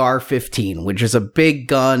the AR-15, which is a big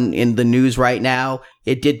gun in the news right now.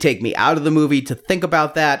 It did take me out of the movie to think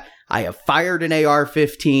about that. I have fired an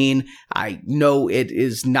AR-15. I know it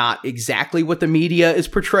is not exactly what the media is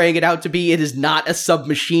portraying it out to be. It is not a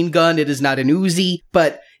submachine gun. It is not an Uzi,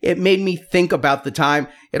 but it made me think about the time.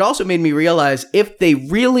 It also made me realize if they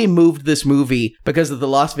really moved this movie because of the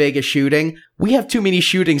Las Vegas shooting, we have too many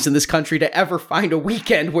shootings in this country to ever find a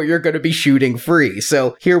weekend where you're going to be shooting free.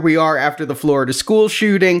 So here we are after the Florida school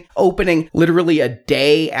shooting, opening literally a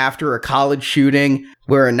day after a college shooting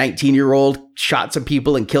where a 19-year-old shot some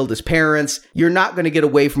people and killed his parents. You're not going to get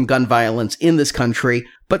away from gun violence in this country.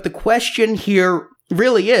 But the question here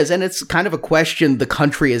really is, and it's kind of a question the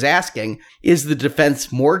country is asking, is the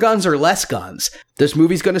defense more guns or less guns? This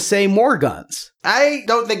movie's going to say more guns. I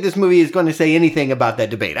don't think this movie is going to say anything about that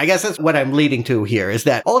debate. I guess that's what I'm leading to here, is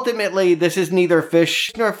that ultimately this is neither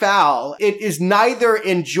fish nor fowl. It is neither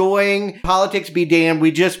enjoying politics be damned,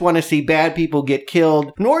 we just want to see bad people get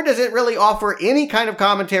killed, nor does it really offer any kind of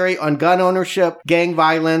commentary on gun ownership, gang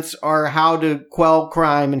violence, or how to quell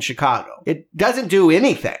crime in Chicago. It doesn't do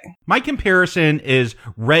anything. My comparison is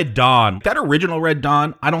Red Dawn. That original Red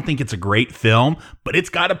Dawn, I don't think it's a great film, but it's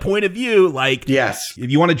got a point of view. Like, yes,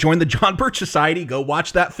 if you want to join the John Birch Society, go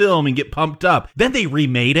watch that film and get pumped up. Then they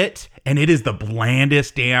remade it, and it is the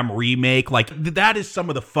blandest damn remake. Like, that is some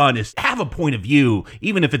of the fun, is have a point of view,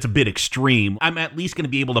 even if it's a bit extreme. I'm at least going to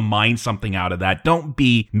be able to mine something out of that. Don't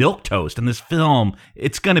be milquetoast. In this film,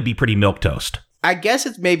 it's going to be pretty milquetoast. I guess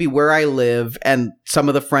it's maybe where I live and some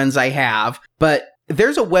of the friends I have, but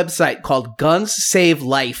there's a website called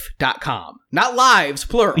gunsavelife.com. Not lives,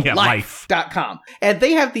 plural. Yeah, life.com. And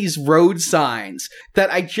they have these road signs that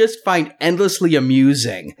I just find endlessly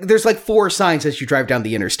amusing. There's like 4 signs as you drive down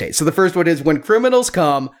the interstate. So the first one is, when criminals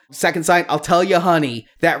come. Second sign, I'll tell you, honey,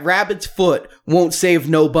 that rabbit's foot won't save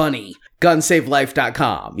no bunny.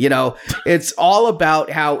 Gunsavelife.com. You know, it's all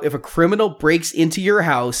about how if a criminal breaks into your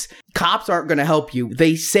house, cops aren't going to help you.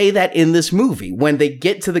 They say that in this movie when they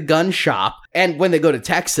get to the gun shop and when they go to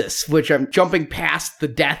Texas, which I'm jumping past the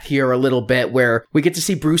death here a little bit, where we get to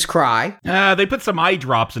see Bruce cry. They put some eye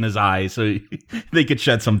drops in his eyes so they could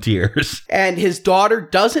shed some tears. And his daughter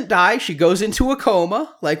doesn't die. She goes into a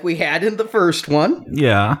coma like we had in the first one.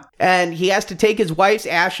 Yeah. And he has to take his wife's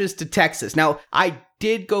ashes to Texas. Now, I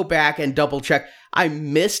did go back and double check. I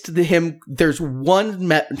missed him. There's one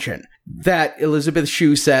mention that Elizabeth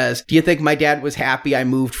Shue says, do you think my dad was happy I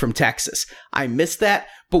moved from Texas? I missed that.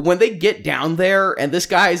 But when they get down there and this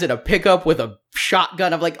guy's in a pickup with a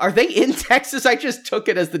shotgun, I'm like, are they in Texas? I just took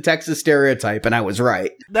it as the Texas stereotype, and I was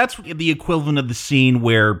right. That's the equivalent of the scene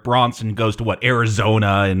where Bronson goes to,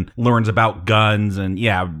 Arizona and learns about guns. And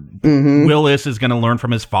yeah, Willis is going to learn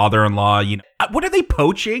from his father-in-law. You know, what are they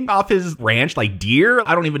poaching off his ranch? Like deer?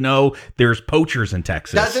 I don't even know there's poachers in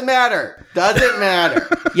Texas. Doesn't matter.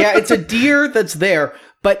 Yeah, it's a deer that's there.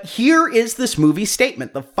 But here is this movie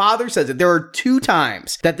statement. The father says it. There are 2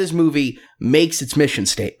 times that this movie makes its mission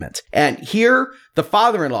statement. And here, the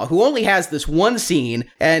father-in-law, who only has this one scene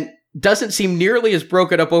and doesn't seem nearly as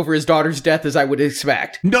broken up over his daughter's death as I would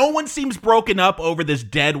expect. No one seems broken up over this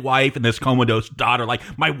dead wife and this comatose daughter. Like,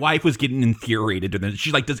 my wife was getting infuriated. And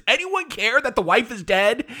she's like, does anyone care that the wife is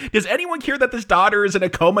dead? Does anyone care that this daughter is in a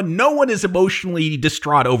coma? No one is emotionally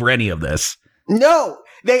distraught over any of this. No,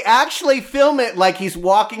 they actually film it like he's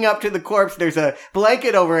walking up to the corpse. There's a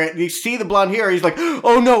blanket over it. And you see the blonde hair. He's like,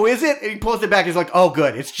 oh no, is it? And he pulls it back. He's like, oh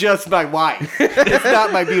good. It's just my wife. It's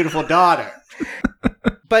not my beautiful daughter.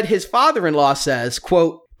 But his father-in-law says,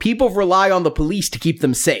 quote, people rely on the police to keep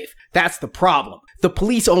them safe. That's the problem. The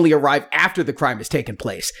police only arrive after the crime has taken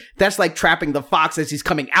place. That's like trapping the fox as he's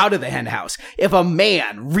coming out of the henhouse. If a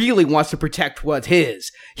man really wants to protect what's his,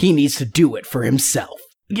 he needs to do it for himself.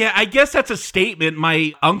 Yeah, I guess that's a statement.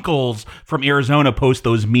 My uncles from Arizona post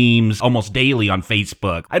those memes almost daily on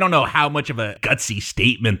Facebook. I don't know how much of a gutsy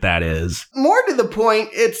statement that is. More to the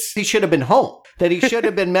point, he should have been home. That he should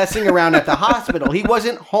have been messing around at the hospital. He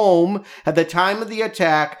wasn't home at the time of the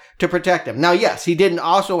attack to protect him. Now, yes, he didn't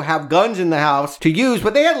also have guns in the house to use,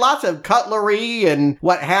 but they had lots of cutlery and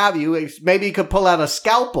what have you. Maybe he could pull out a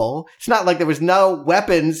scalpel. It's not like there was no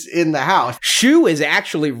weapons in the house. Shu is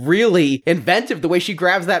actually really inventive, the way she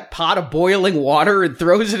grabs that pot of boiling water and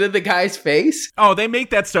throws it in the guy's face. Oh, they make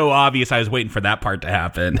that so obvious. I was waiting for that part to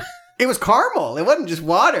happen. It was caramel. It wasn't just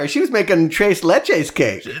water. She was making tres leches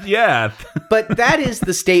cake. Yeah. But that is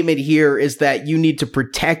the statement here, is that you need to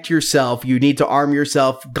protect yourself. You need to arm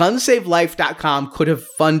yourself. GunSaveLife.com could have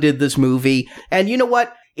funded this movie. And you know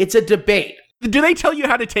what? It's a debate. Do they tell you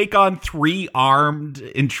how to take on 3 armed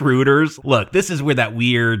intruders? Look, this is where that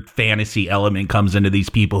weird fantasy element comes into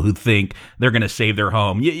these people who think they're going to save their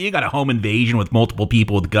home. You got a home invasion with multiple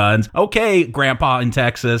people with guns. Okay, Grandpa in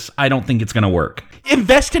Texas, I don't think it's going to work.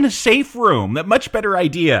 Invest in a safe room. That much better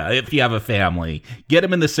idea if you have a family. Get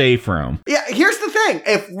them in the safe room. Yeah, here's the thing.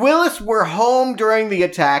 If Willis were home during the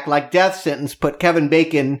attack, like Death Sentence put Kevin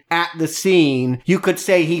Bacon at the scene, you could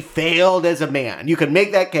say he failed as a man. You could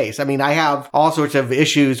make that case. I mean, I have all sorts of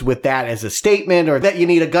issues with that as a statement, or that you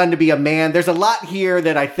need a gun to be a man. There's a lot here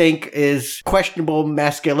that I think is questionable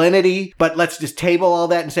masculinity, but let's just table all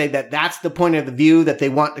that and say that that's the point of the view that they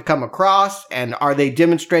want to come across, and are they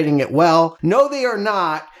demonstrating it well? No, they are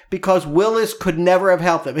not, because Willis could never have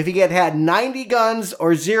helped them. If he had had 90 guns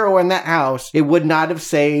or 0 in that house, it would not have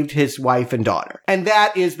saved his wife and daughter. And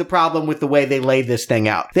that is the problem with the way they laid this thing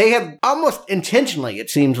out. They have almost intentionally, it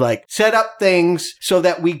seems like, set up things so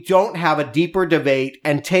that we don't have a deeper debate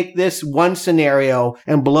and take this one scenario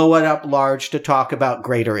and blow it up large to talk about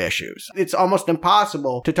greater issues. It's almost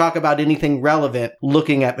impossible to talk about anything relevant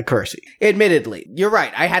looking at the Kersey. Admittedly, you're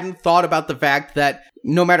right. I hadn't thought about the fact that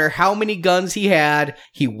no matter how many guns he had,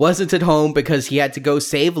 he wasn't at home because he had to go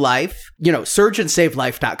save life. You know,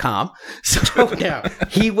 SurgeonSaveLife.com. So Yeah.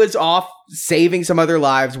 he was off saving some other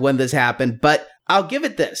lives when this happened. But I'll give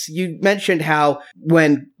it this. You mentioned how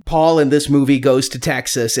when Paul in this movie goes to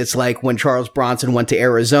Texas, it's like when Charles Bronson went to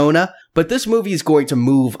Arizona. But this movie is going to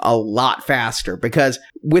move a lot faster because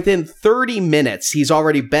within 30 minutes, he's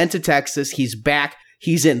already been to Texas. He's back.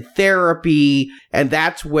 He's in therapy, and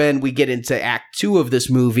that's when we get into Act 2 of this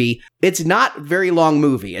movie. It's not a very long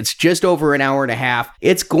movie. It's just over an hour and a half.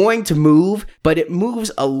 It's going to move, but it moves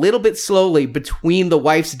a little bit slowly between the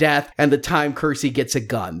wife's death and the time Kersey gets a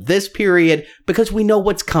gun. This period, because we know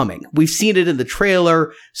what's coming. We've seen it in the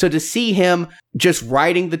trailer, so to see him just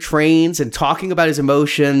riding the trains and talking about his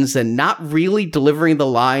emotions and not really delivering the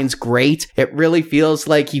lines great, it really feels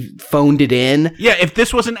like he phoned it in. Yeah, if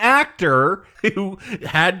this was an actor who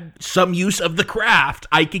had some use of the craft,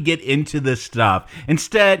 I could get into this stuff.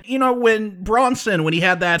 Instead, you know, when Bronson, when he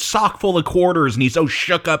had that sock full of quarters and he's so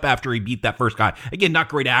shook up after he beat that first guy, again, not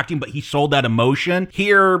great acting, but he sold that emotion.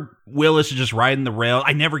 Here, Willis is just riding the rail.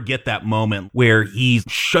 I never get that moment where he's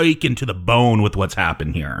shaken to the bone with what's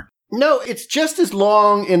happened here. No, it's just as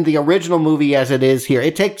long in the original movie as it is here.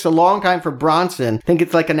 It takes a long time for Bronson. I think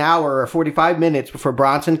it's like an hour or 45 minutes before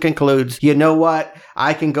Bronson concludes, you know what?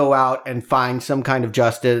 I can go out and find some kind of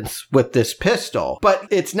justice with this pistol. But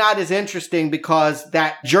it's not as interesting because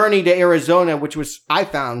that journey to Arizona, which was, I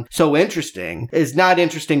found so interesting, is not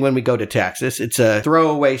interesting when we go to Texas. It's a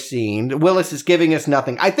throwaway scene. Willis is giving us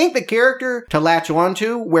nothing. I think the character to latch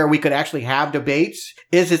onto where we could actually have debates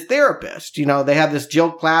is his therapist. You know, they have this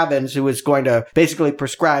Jill Clavins who is going to basically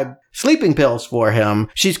prescribe sleeping pills for him.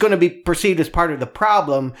 She's going to be perceived as part of the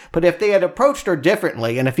problem, but if they had approached her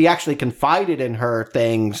differently and if he actually confided in her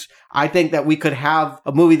things, I think that we could have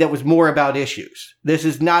a movie that was more about issues. This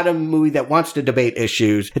is not a movie that wants to debate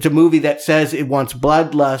issues. It's a movie that says it wants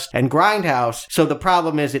bloodlust and grindhouse. So the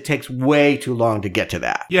problem is it takes way too long to get to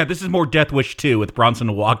that. Yeah, this is more Death Wish 2 with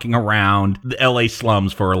Bronson walking around the LA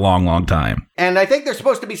slums for a long, long time. And I think there's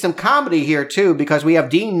supposed to be some comedy here too, because we have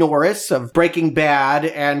Dean Norris of Breaking Bad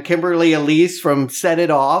and Kimberly Elise from Set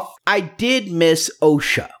It Off. I did miss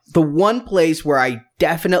OSHA. The one place where I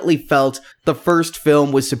definitely felt the first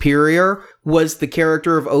film was superior was the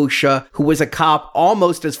character of OSHA, who was a cop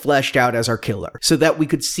almost as fleshed out as our killer, so that we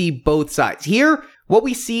could see both sides. Here, what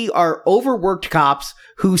we see are overworked cops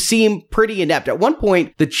who seem pretty inept. At one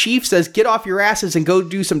point, the chief says, get off your asses and go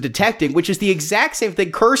do some detecting, which is the exact same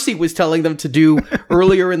thing Kersey was telling them to do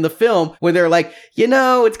earlier in the film, when they're like,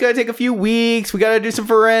 it's going to take a few weeks. We got to do some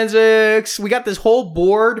forensics. We got this whole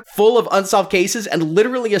board full of unsolved cases and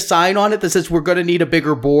literally a sign on it that says we're going to need a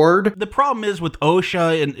bigger board. The problem is with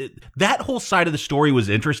OSHA, and that whole side of the story was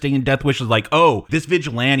interesting in Death Wish. Was like, oh, this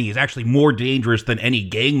vigilante is actually more dangerous than any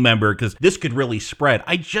gang member because this could really spread.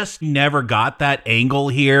 I just never got that angle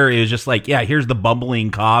here. It was just like, yeah, here's the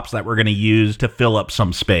bumbling cops that we're going to use to fill up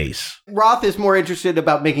some space. Roth is more interested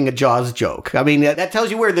about making a Jaws joke. I mean, that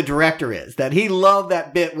tells you where the director is, that he loved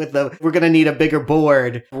that bit with we're going to need a bigger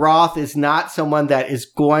board. Roth is not someone that is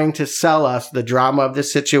going to sell us the drama of the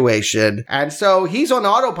situation. And so he's on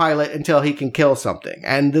autopilot until he can kill something.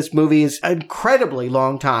 And this movie is an incredibly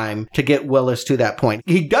long time to get Willis to that point.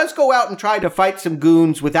 He does go out and try to fight some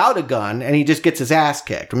goons without a gun, and he just gets his ass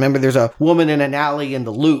kicked. Remember, there's a woman in an alley in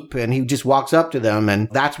the Loop, and he just walks up to them, and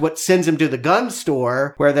that's what sends him to the gun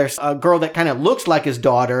store, where there's a girl that kind of looks like his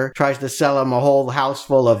daughter, tries to sell him a whole house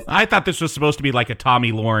full of... I thought this was supposed to be like a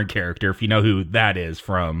Tommy Lauren character, if you know who that is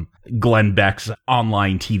from Glenn Beck's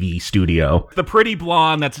online TV studio. The pretty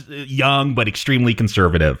blonde that's young but extremely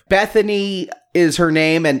conservative. Bethany is her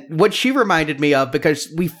name, and what she reminded me of, because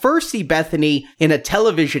we first see Bethany in a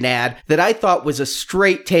television ad that I thought was a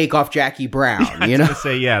straight take off Jackie Brown. I was gonna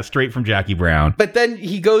say, yeah, straight from Jackie Brown. But then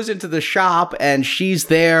he goes into the shop and she's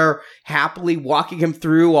there happily walking him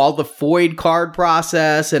through all the FOID card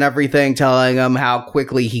process and everything, telling him how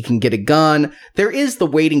quickly he can get a gun. There is the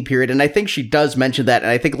waiting period, and I think she does mention that,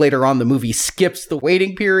 and I think later on the movie skips the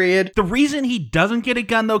waiting period. The reason he doesn't get a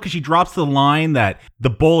gun, though, because she drops the line that the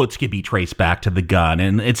bullets can be traced back to the gun,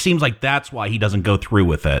 and it seems like that's why he doesn't go through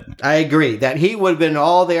with it. I agree that he would have been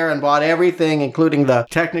all there and bought everything, including the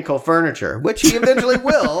technical furniture, which he eventually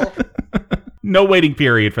will. No waiting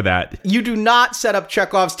period for that. You do not set up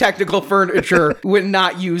Chekhov's technical furniture and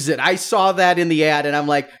not use it. I saw that in the ad and I'm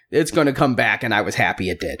like, it's going to come back, and I was happy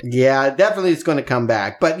it did. Yeah, definitely it's going to come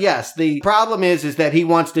back. But yes, the problem is that he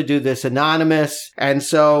wants to do this anonymous, and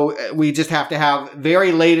so we just have to have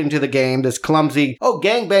very late into the game this clumsy,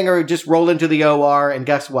 gangbanger who just rolled into the OR, and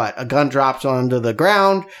guess what? A gun drops onto the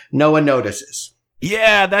ground, no one notices.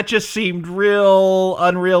 Yeah, that just seemed real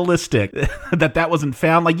unrealistic that wasn't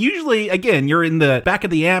found. Like, usually, again, you're in the back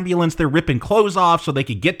of the ambulance, they're ripping clothes off so they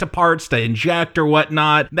could get to parts to inject or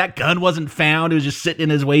whatnot. That gun wasn't found. It was just sitting in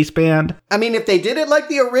his waistband. I mean, if they did it like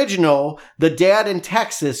the original, the dad in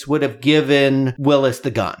Texas would have given Willis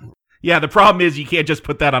the gun. Yeah, the problem is you can't just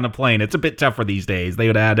put that on a plane. It's a bit tougher these days. They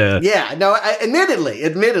would have had to... Yeah, no,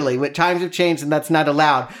 admittedly, when times have changed and that's not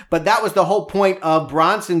allowed. But that was the whole point of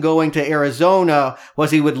Bronson going to Arizona, was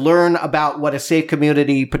he would learn about what a safe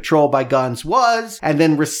community patrol by guns was and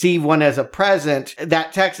then receive one as a present.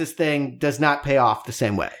 That Texas thing does not pay off the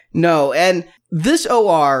same way. No, and this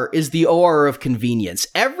OR is the OR of convenience.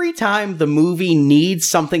 Every time the movie needs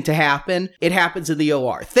something to happen, it happens in the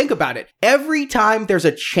OR. Think about it. Every time there's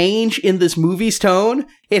a change in this movie's tone,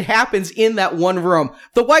 it happens in that one room.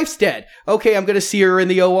 The wife's dead. Okay, I'm going to see her in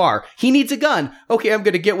the OR. He needs a gun. Okay, I'm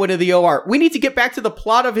going to get one in the OR. We need to get back to the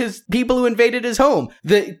plot of his people who invaded his home.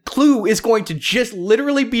 The clue is going to just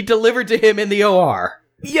literally be delivered to him in the OR.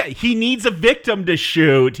 Yeah, he needs a victim to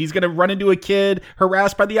shoot. He's going to run into a kid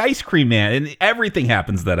harassed by the ice cream man, and everything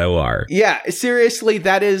happens at that OR. Yeah, seriously,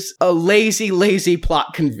 that is a lazy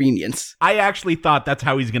plot convenience. I actually thought that's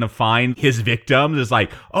how he's going to find his victims. It's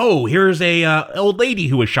like, oh, here's a old lady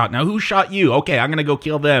who was shot. Now, who shot you? Okay, I'm going to go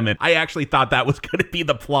kill them. And I actually thought that was going to be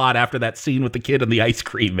the plot after that scene with the kid and the ice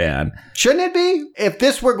cream man. Shouldn't it be? If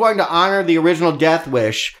this were going to honor the original Death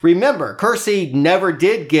Wish, remember, Kersey never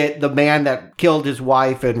did get the man that killed his wife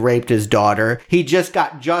wife and raped his daughter. He just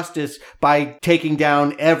got justice by taking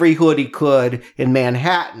down every hood he could in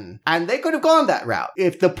Manhattan. And they could have gone that route.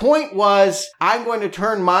 If the point was, I'm going to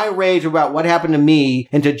turn my rage about what happened to me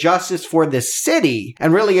into justice for this city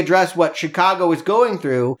and really address what Chicago is going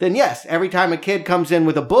through, then yes, every time a kid comes in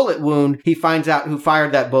with a bullet wound, he finds out who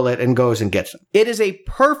fired that bullet and goes and gets him. It is a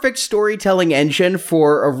perfect storytelling engine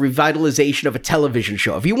for a revitalization of a television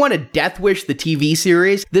show. If you want to Death Wish the TV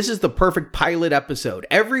series, this is the perfect pilot episode.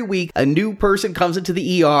 Every week, a new person comes into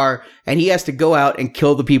the ER and he has to go out and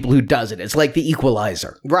kill the people who does it. It's like the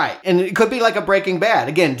Equalizer. Right. And it could be like a Breaking Bad.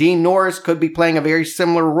 Again, Dean Norris could be playing a very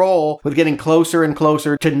similar role with getting closer and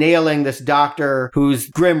closer to nailing this doctor who's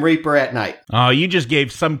Grim Reaper at night. Oh, you just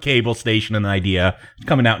gave some cable station an idea. It's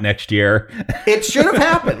coming out next year. It should have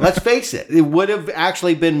happened. Let's face it. It would have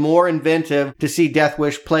actually been more inventive to see Death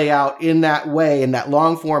Wish play out in that way, in that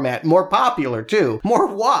long format. More popular, too. More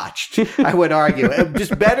watched, I would argue.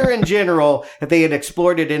 Just better in general if they had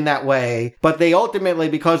explored it in that way. But they ultimately,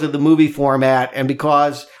 because of the movie format and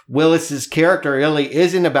because Willis's character really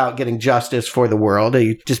isn't about getting justice for the world.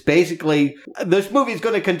 He just basically, this movie is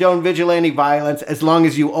going to condone vigilante violence as long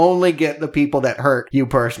as you only get the people that hurt you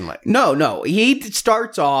personally. No. He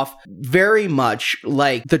starts off very much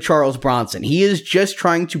like the Charles Bronson. He is just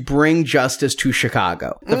trying to bring justice to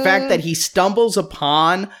Chicago. The fact that he stumbles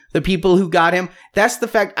upon the people who got him, that's the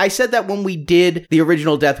fact. I said that when we did the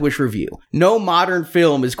original Death Wish review. No modern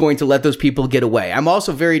film is going to let those people get away. I'm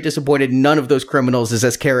also very disappointed none of those criminals is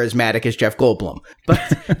as charismatic as Jeff Goldblum. But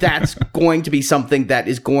that's going to be something that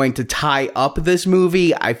is going to tie up this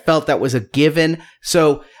movie. I felt that was a given.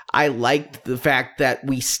 So I liked the fact that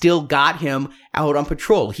we still got him out on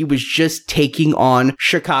patrol. He was just taking on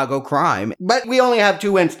Chicago crime. But we only have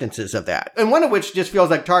 2 instances of that. And one of which just feels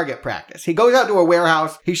like target practice. He goes out to a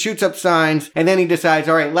warehouse, he shoots up signs, and then he decides,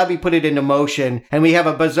 all right, let me put it into motion. And we have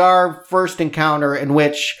a bizarre first encounter in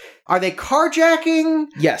which... Are they carjacking?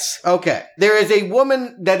 Yes. Okay. There is a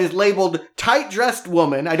woman that is labeled tight-dressed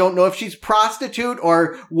woman. I don't know if she's prostitute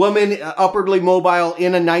or woman upwardly mobile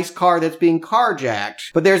in a nice car that's being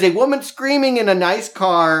carjacked. But there's a woman screaming in a nice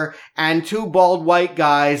car and 2 bald white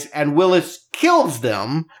guys, and Willis kills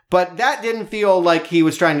them. But that didn't feel like he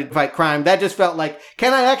was trying to fight crime. That just felt like,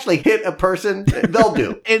 can I actually hit a person? They'll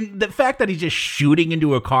do. And the fact that he's just shooting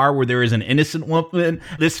into a car where there is an innocent woman,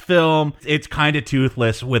 this film, it's kind of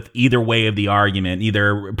toothless with either way of the argument,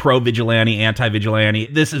 either pro-vigilante, anti-vigilante.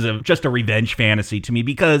 This is just a revenge fantasy to me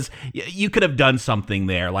because you could have done something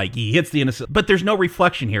there. Like, he hits the innocent, but there's no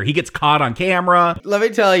reflection here. He gets caught on camera. Let me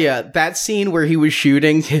tell you, that scene where he was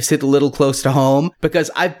shooting hits it a little close to home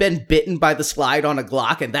because I've been bitten by the slide on a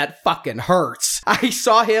Glock and that fucking hurts. I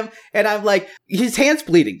saw him and I'm like, his hand's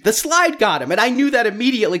bleeding. The slide got him. And I knew that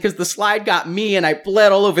immediately because the slide got me and I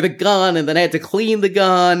bled all over the gun and then I had to clean the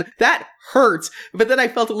gun. That hurts. But then I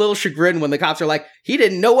felt a little chagrin when the cops are like, he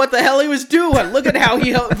didn't know what the hell he was doing. Look at how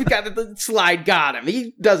he got the slide got him.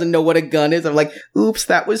 He doesn't know what a gun is. I'm like, oops,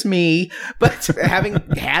 that was me. But having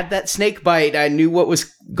had that snake bite, I knew what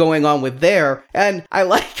was going on with there. And I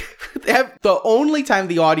like the only time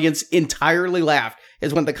the audience entirely laughed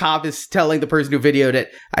is when the cop is telling the person who videoed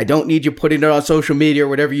it, I don't need you putting it on social media or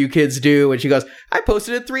whatever you kids do. And she goes, I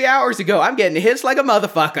posted it 3 hours ago. I'm getting hits like a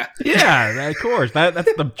motherfucker. Yeah, of course.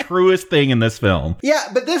 That's the truest thing in this film. Yeah,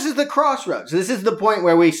 but this is the crossroads. This is the point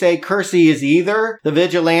where we say Kersey is either the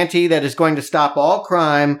vigilante that is going to stop all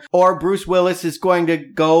crime, or Bruce Willis is going to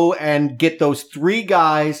go and get those 3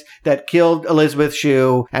 guys that killed Elizabeth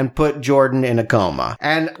Shue and put Jordan in a coma.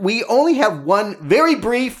 And we only have one very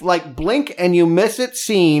brief, like, blink and you miss it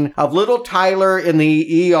scene of little Tyler in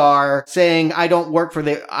the ER saying, I don't work for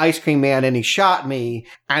the ice cream man and he shot me,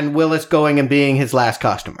 and Willis going and being his last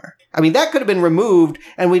customer. I mean, that could have been removed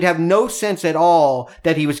and we'd have no sense at all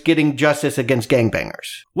that he was getting justice against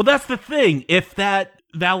gangbangers. Well, that's the thing. If that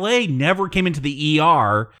valet never came into the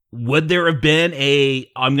ER, would there have been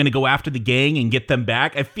I'm going to go after the gang and get them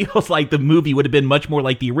back? It feels like the movie would have been much more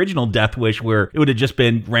like the original Death Wish, where it would have just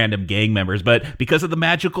been random gang members. But because of the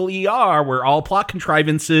magical ER, where all plot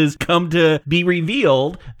contrivances come to be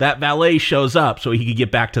revealed, that valet shows up so he could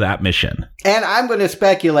get back to that mission. And I'm going to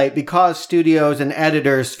speculate, because studios and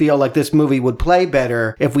editors feel like this movie would play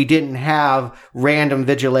better if we didn't have random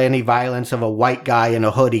vigilante violence of a white guy in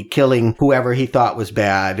a hoodie killing whoever he thought was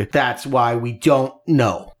bad. That's why we don't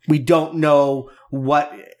know. We don't know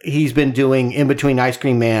what he's been doing in between Ice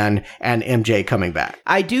Cream Man and MJ coming back.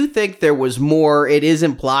 I do think there was more. It is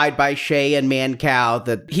implied by Shea and Mancow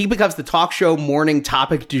that he becomes the talk show morning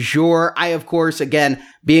topic du jour. I, of course, again,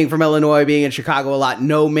 being from Illinois, being in Chicago a lot,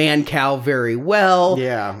 know Mancow very well.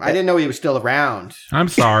 Yeah, I didn't know he was still around. I'm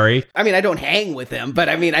sorry. I mean, I don't hang with him, but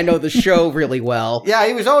I mean, I know the show really well. Yeah,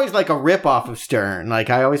 he was always like a ripoff of Stern. Like,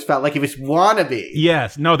 I always felt like he was wannabe.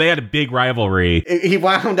 Yes. No, they had a big rivalry. He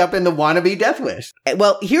wound up in the wannabe Death Wish.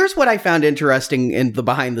 Well, here's what I found interesting in the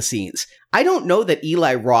behind the scenes. I don't know that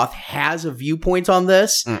Eli Roth has a viewpoint on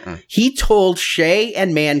this. He told Shay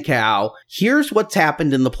and Mancow, here's what's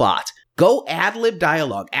happened in the plot. Go ad-lib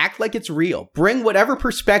dialogue. Act like it's real. Bring whatever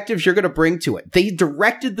perspectives you're going to bring to it. They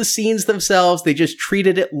directed the scenes themselves. They just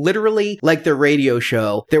treated it literally like their radio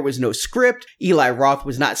show. There was no script. Eli Roth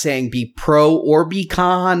was not saying be pro or be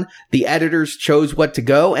con. The editors chose what to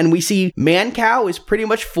go. And we see Mancow is pretty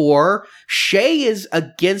much for. Shay is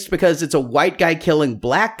against because it's a white guy killing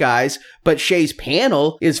black guys. But Shay's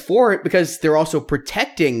panel is for it because they're also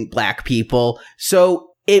protecting black people. So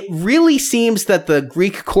it really seems that the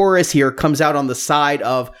Greek chorus here comes out on the side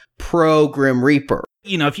of pro Grim Reaper.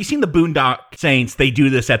 You know, if you've seen the Boondock Saints, they do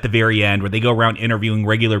this at the very end where they go around interviewing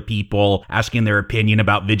regular people, asking their opinion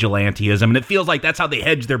about vigilantism, and it feels like that's how they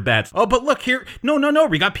hedge their bets. Oh, but look here. No.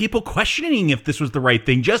 We got people questioning if this was the right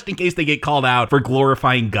thing, just in case they get called out for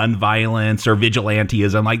glorifying gun violence or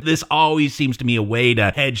vigilantism. Like, this always seems to me a way to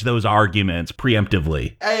hedge those arguments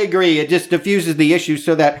preemptively. I agree. It just diffuses the issue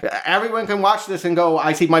so that everyone can watch this and go,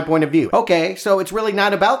 I see my point of view. Okay, so it's really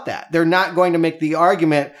not about that. They're not going to make the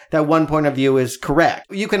argument that one point of view is correct.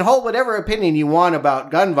 You can hold whatever opinion you want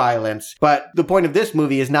about gun violence, but the point of this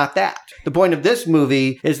movie is not that. The point of this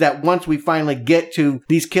movie is that once we finally get to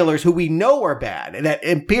these killers who we know are bad, and that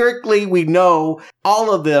empirically we know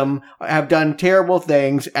all of them have done terrible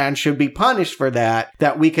things and should be punished for that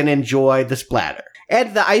we can enjoy the splatter.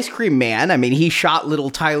 And the ice cream man, I mean, he shot little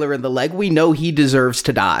Tyler in the leg. We know he deserves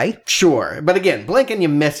to die. Sure. But again, blink and you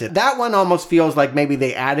miss it. That one almost feels like maybe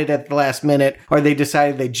they added at the last minute or they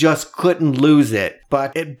decided they just couldn't lose it.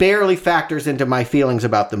 But it barely factors into my feelings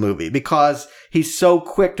about the movie because he's so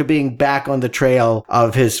quick to being back on the trail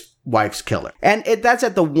of his wife's killer. And that's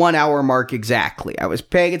at the 1 hour mark exactly. I was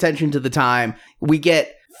paying attention to the time. We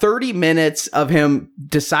get 30 minutes of him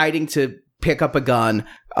deciding to pick up a gun,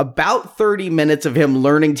 about 30 minutes of him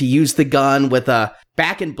learning to use the gun with a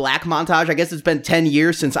Back in Black montage. I guess it's been 10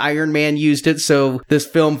 years since Iron Man used it, so this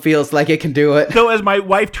film feels like it can do it. So as my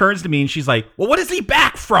wife turns to me and she's like, well, what is he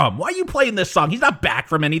back from? Why are you playing this song? He's not back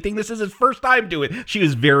from anything. This is his first time doing it. She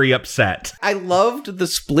was very upset. I loved the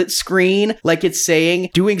split screen, like it's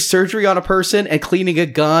saying, doing surgery on a person and cleaning a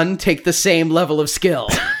gun take the same level of skill.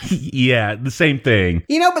 Yeah, the same thing.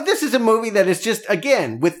 You know, but this is a movie that is just,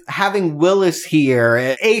 again, with having Willis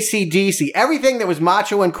here, AC/DC, everything that was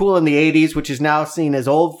macho and cool in the 80s, which is now seen as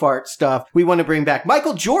old fart stuff, we want to bring back.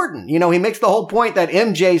 Michael Jordan, you know, he makes the whole point that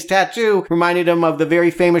MJ's tattoo reminded him of the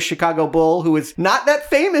very famous Chicago Bull, who is not that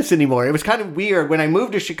famous anymore. It was kind of weird. When I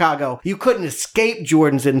moved to Chicago, you couldn't escape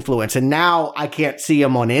Jordan's influence, and now I can't see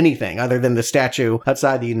him on anything other than the statue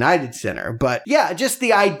outside the United Center. But yeah, just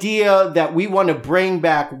the idea that we want to bring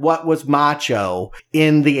back what was macho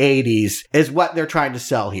in the 80s is what they're trying to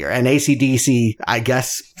sell here. And AC/DC, I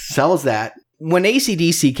guess, sells that. When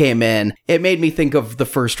AC/DC came in, it made me think of the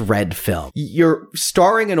first Red film. You're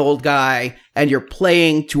starring an old guy and you're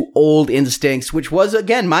playing to old instincts, which was,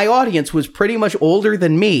 again, my audience was pretty much older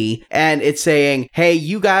than me. And it's saying, hey,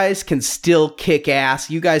 you guys can still kick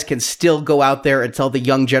ass. You guys can still go out there and tell the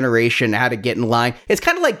young generation how to get in line. It's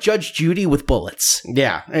kind of like Judge Judy with bullets.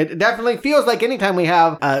 Yeah, it definitely feels like anytime we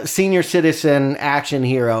have a senior citizen action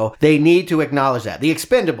hero, they need to acknowledge that. The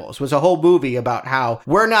Expendables was a whole movie about how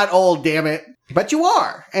we're not old, damn it. But you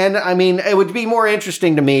are. And I mean, it would be more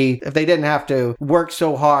interesting to me if they didn't have to work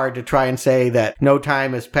so hard to try and say that no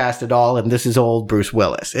time has passed at all and this is old Bruce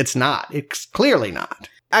Willis. It's not. It's clearly not.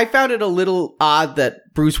 I found it a little odd that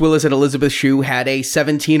Bruce Willis and Elizabeth Shue had a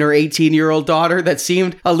 17 or 18-year-old daughter that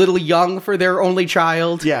seemed a little young for their only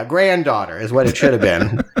child. Yeah, granddaughter is what it should have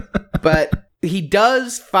been. But he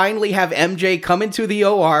does finally have MJ come into the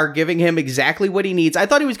OR, giving him exactly what he needs. I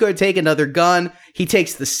thought he was going to take another gun. He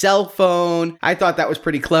takes the cell phone. I thought that was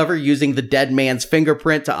pretty clever, using the dead man's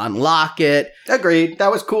fingerprint to unlock it. Agreed.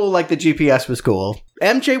 That was cool, like the GPS was cool.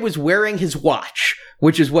 MJ was wearing his watch,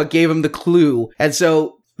 which is what gave him the clue. And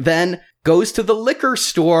so then goes to the liquor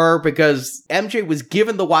store because MJ was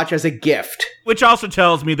given the watch as a gift. Which also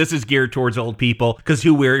tells me this is geared towards old people, because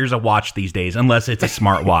who wears a watch these days, unless it's a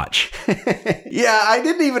smart watch? Yeah, I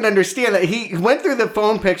didn't even understand that. He went through the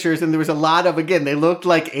phone pictures and there was a lot of, again, they looked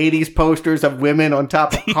like 80s posters of women on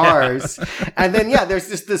top of cars. Yeah. And then, yeah, there's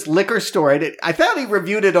just this liquor store. And I thought he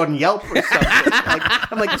reviewed it on Yelp or something.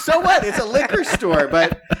 I'm like, so what? It's a liquor store.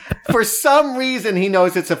 But For some reason, he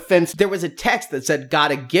knows it's offensive. There was a text that said,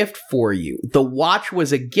 got a gift for you. The watch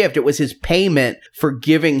was a gift. It was his payment for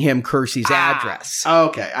giving him Kersey's address.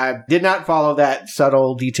 Okay, I did not follow that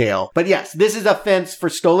subtle detail. But yes, this is a fence for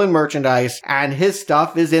stolen merchandise, and his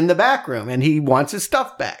stuff is in the back room, and he wants his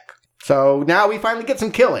stuff back. So now we finally get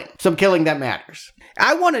some killing that matters.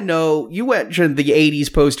 I want to know, you mentioned the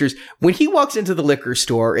 80s posters. When he walks into the liquor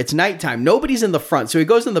store, it's nighttime. Nobody's in the front. So he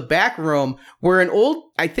goes in the back room where an old,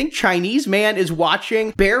 I think, Chinese man is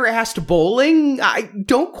watching bare-assed bowling. I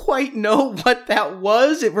don't quite know what that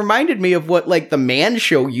was. It reminded me of what, like, the Man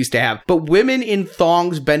Show used to have. But women in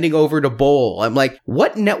thongs bending over to bowl. I'm like,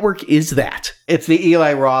 what network is that? It's the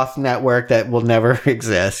Eli Roth network that will never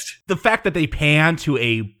exist. The fact that they pan to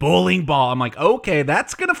a bowling ball, I'm like, okay,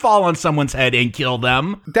 that's going to fall on someone's head and kill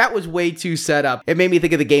them. That was way too set up. It made me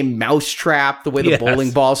think of the game Mousetrap, the way the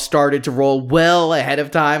bowling ball started to roll well ahead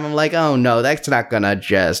of time. I'm like, oh no, that's not going to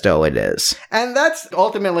just, it is. And that's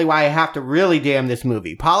ultimately why I have to really damn this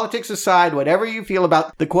movie. Politics aside, whatever you feel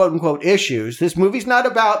about the quote-unquote issues, this movie's not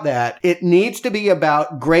about that. It needs to be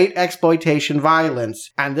about great exploitation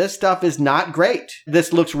violence. And this stuff is not great.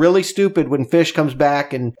 This looks really stupid when Fish comes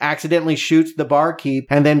back and accidentally shoots the barkeep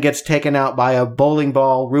and then gets taken out by a bowling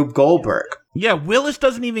ball Rube Goldberg. Yeah, Willis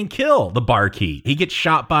doesn't even kill the barkeep. He gets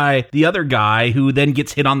shot by the other guy who then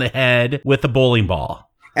gets hit on the head with a bowling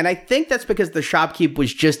ball. And I think that's because the shopkeep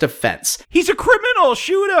was just a fence. He's a criminal.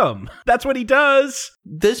 Shoot him. That's what he does.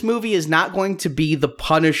 This movie is not going to be The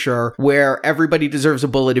Punisher, where everybody deserves a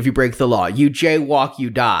bullet if you break the law. You jaywalk, you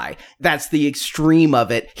die. That's the extreme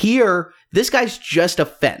of it. Here, this guy's just a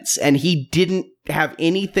fence, and he didn't have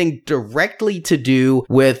anything directly to do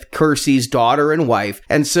with Kersey's daughter and wife.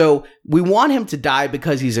 And so we want him to die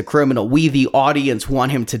because he's a criminal. We, the audience,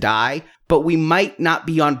 want him to die. But we might not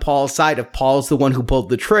be on Paul's side if Paul's the one who pulled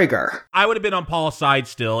the trigger. I would have been on Paul's side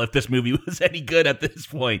still if this movie was any good at this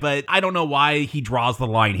point. But I don't know why he draws the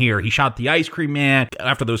line here. He shot the ice cream man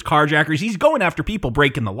after those carjackers. He's going after people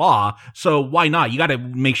breaking the law. So why not? You got to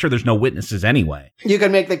make sure there's no witnesses anyway. You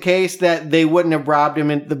can make the case that they wouldn't have robbed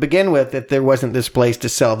him to begin with if there wasn't this place to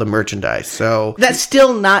sell the merchandise. So that's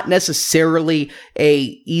still not necessarily a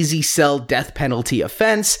easy sell death penalty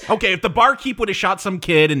offense. Okay, if the barkeep would have shot some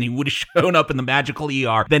kid and he would have shown up in the magical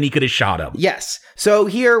ER, then he could have shot him. Yes. So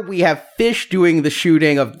here we have Fish doing the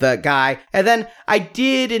shooting of the guy. And then I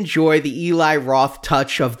did enjoy the Eli Roth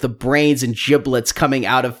touch of the brains and giblets coming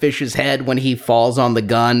out of Fish's head when he falls on the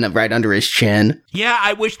gun right under his chin. Yeah,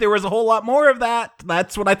 I wish there was a whole lot more of that.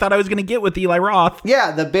 That's what I thought I was going to get with Eli Roth.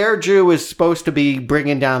 Yeah, the Bear Jew is supposed to be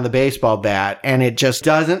bringing down the baseball bat, and it just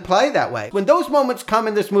doesn't play that way. When those moments come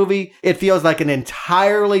in this movie, it feels like an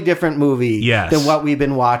entirely different movie than what we've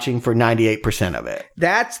been watching for 98% of it.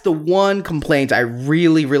 That's the one complaint I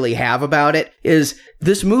really, really have about it, is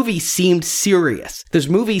this movie seemed serious. This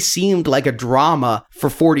movie seemed like a drama for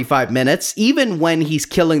 45 minutes, even when he's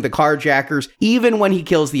killing the carjackers, even when he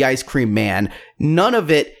kills the ice cream man. None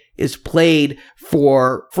of it is played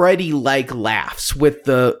for Freddy-like laughs with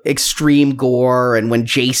the extreme gore and when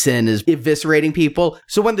Jason is eviscerating people.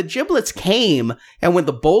 So when the giblets came and when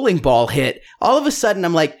the bowling ball hit, all of a sudden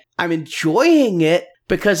I'm like, I'm enjoying it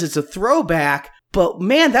because it's a throwback, but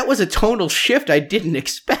man, that was a tonal shift I didn't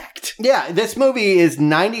expect. Yeah, this movie is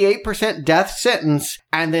 98% death sentence,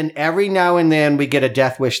 and then every now and then we get a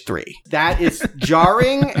Death Wish 3. That is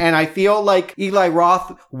jarring, and I feel like Eli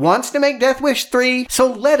Roth wants to make Death Wish 3,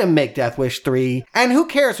 so let him make Death Wish 3. And who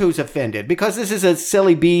cares who's offended, because this is a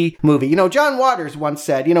silly B movie. You know, John Waters once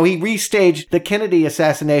said, he restaged the Kennedy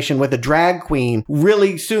assassination with a drag queen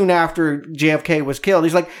really soon after JFK was killed.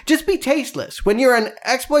 He's like, just be tasteless. When you're an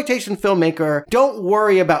exploitation filmmaker, don't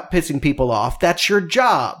worry about pissing people off. That's your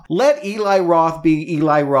job. Let Eli Roth be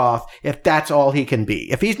Eli Roth if that's all he can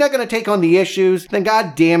be. If he's not going to take on the issues, then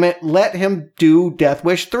god damn it, let him do Death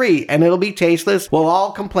Wish 3, and it'll be tasteless. We'll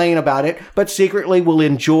all complain about it, but secretly we'll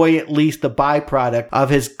enjoy at least the byproduct of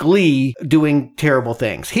his glee doing terrible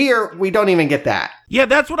things. Here, we don't even get that. Yeah,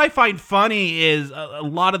 that's what I find funny is a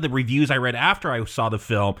lot of the reviews I read after I saw the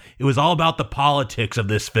film, it was all about the politics of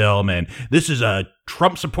this film, and this is a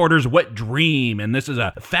Trump supporter's wet dream, and this is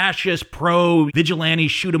a fascist pro-vigilante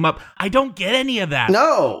shoot 'em up. I don't get any of that.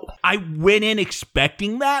 No. I went in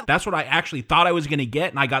expecting that. That's what I actually thought I was going to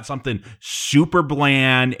get, and I got something super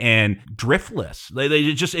bland and driftless.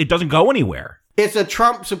 It doesn't go anywhere. It's a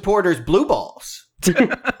Trump supporter's blue balls.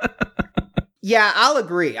 Yeah, I'll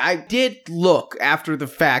agree. I did look after the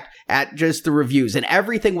fact at just the reviews, and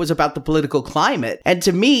everything was about the political climate. And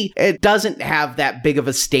to me, it doesn't have that big of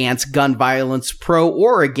a stance, gun violence, pro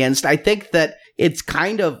or against. I think that it's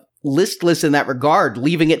kind of listless in that regard,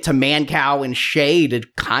 leaving it to Mancow and Shay to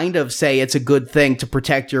kind of say it's a good thing to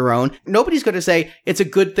protect your own. Nobody's going to say it's a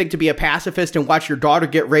good thing to be a pacifist and watch your daughter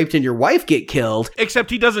get raped and your wife get killed. Except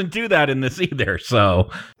he doesn't do that in this either, so.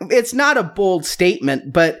 It's not a bold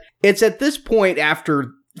statement, but it's at this point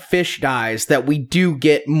after Fish dies that we do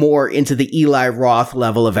get more into the Eli Roth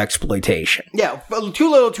level of exploitation. Yeah, too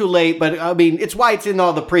little too late, but I mean, it's why it's in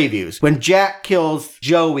all the previews. When Jack kills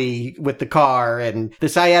Joey with the car and the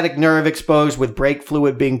sciatic nerve exposed with brake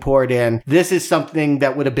fluid being poured in, this is something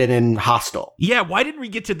that would have been in Hostel. Yeah, why didn't we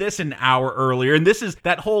get to this an hour earlier? And this is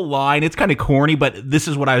that whole line. It's kind of corny, but this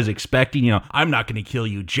is what I was expecting. You know, I'm not going to kill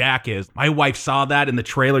you, Jack is. My wife saw that in the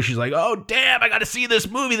trailer. She's like, oh, damn, I got to see this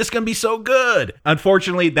movie. This is going to be so good.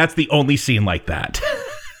 Unfortunately, that's the only scene like that.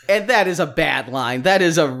 And that is a bad line. That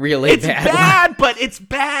is a really bad line. It's bad, but it's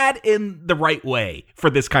bad in the right way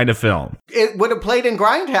for this kind of film. It would have played in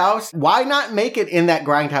Grindhouse. Why not make it in that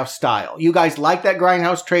Grindhouse style? You guys like that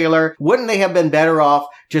Grindhouse trailer. Wouldn't they have been better off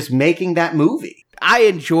just making that movie? I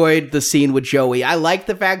enjoyed the scene with Joey. I like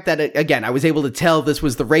the fact that, again, I was able to tell this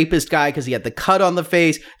was the rapist guy because he had the cut on the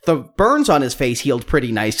face. The burns on his face healed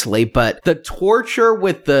pretty nicely, but the torture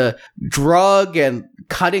with the drug and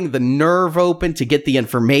cutting the nerve open to get the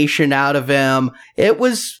information out of him, it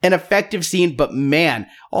was an effective scene, but man,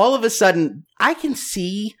 all of a sudden, I can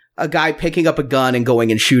see a guy picking up a gun and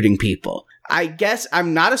going and shooting people. I guess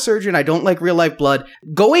I'm not a surgeon. I don't like real life blood.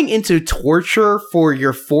 Going into torture for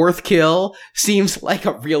your fourth kill seems like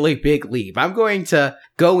a really big leap. I'm going to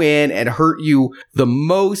go in and hurt you the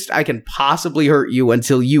most I can possibly hurt you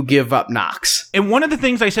until you give up Knox. And one of the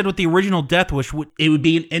things I said with the original Death Wish, it would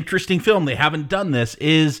be an interesting film. They haven't done this,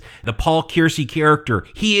 is the Paul Kersey character.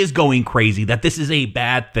 He is going crazy, that this is a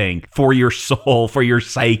bad thing for your soul, for your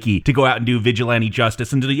psyche, to go out and do vigilante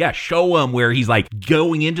justice and to, show him where he's like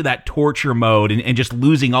going into that torture mode and just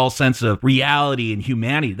losing all sense of reality and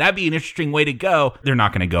humanity. That'd be an interesting way to go. They're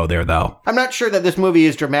not going to go there, though. I'm not sure that this movie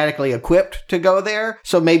is dramatically equipped to go there,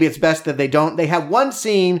 so maybe it's best that they don't. They have one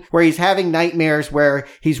scene where he's having nightmares where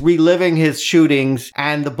he's reliving his shootings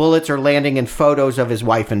and the bullets are landing in photos of his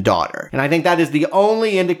wife and daughter. And I think that is the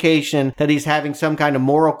only indication that he's having some kind of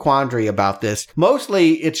moral quandary about this.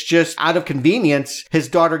 Mostly, it's just out of convenience. His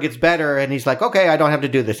daughter gets better and he's like, okay, I don't have to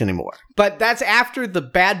do this anymore. But that's after the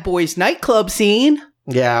Bad Boys nightclub scene.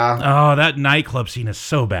 Yeah. Oh, that nightclub scene is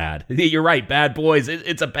so bad. You're right, Bad Boys.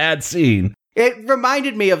 It's a bad scene. It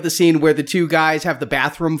reminded me of the scene where the two guys have the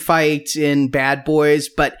bathroom fight in Bad Boys,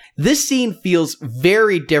 but this scene feels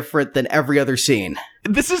very different than every other scene.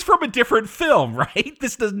 This is from a different film, right?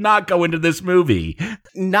 This does not go into this movie.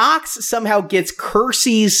 Knox somehow gets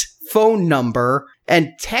Kersey's phone number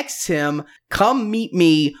and texts him, come meet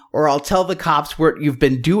me or I'll tell the cops what you've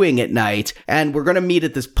been doing at night. And we're going to meet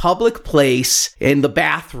at this public place in the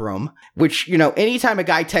bathroom, which, anytime a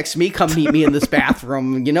guy texts me, come meet me in this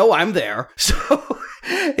bathroom, I'm there. So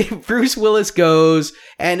Bruce Willis goes,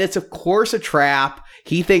 and it's of course a trap.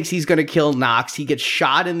 He thinks he's going to kill Knox. He gets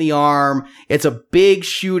shot in the arm. It's a big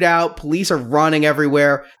shootout. Police are running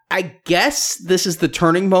everywhere. I guess this is the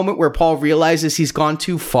turning moment where Paul realizes he's gone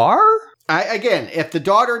too far. Again, if the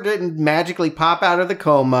daughter didn't magically pop out of the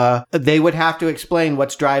coma, they would have to explain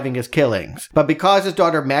what's driving his killings. But because his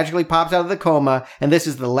daughter magically pops out of the coma, and this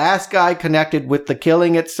is the last guy connected with the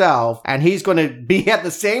killing itself, and he's going to be at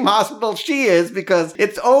the same hospital she is because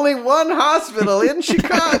it's only one hospital in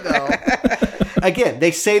Chicago. Again,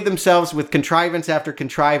 they save themselves with contrivance after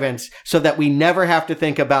contrivance so that we never have to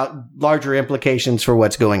think about larger implications for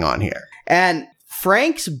what's going on here. And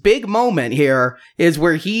Frank's big moment here is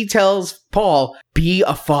where he tells Paul, be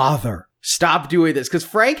a father. Stop doing this. Because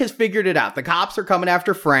Frank has figured it out. The cops are coming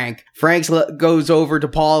after Frank. Frank goes over to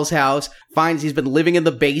Paul's house, finds he's been living in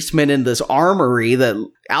the basement in this armory, the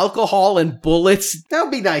alcohol and bullets. That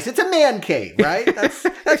would be nice. It's a man cave, right?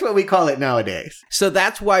 That's what we call it nowadays. So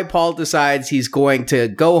that's why Paul decides he's going to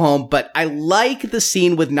go home. But I like the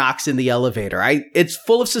scene with Knox in the elevator. It's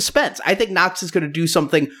full of suspense. I think Knox is going to do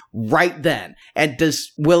something right then. And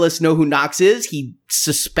does Willis know who Knox is? He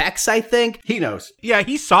suspects, I think. He knows. Yeah,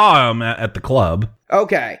 he saw him at the club.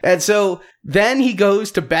 Okay. And so then he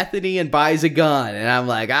goes to Bethany and buys a gun. And I'm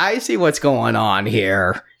like, I see what's going on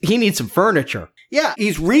here. He needs some furniture. Yeah,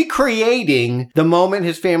 he's recreating the moment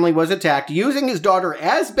his family was attacked, using his daughter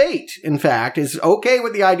as bait, in fact, is okay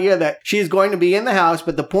with the idea that she is going to be in the house,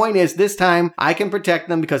 but the point is this time I can protect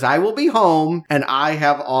them because I will be home and I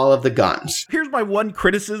have all of the guns. Here's my one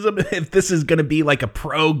criticism. If this is going to be like a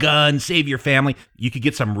pro-gun, save your family, you could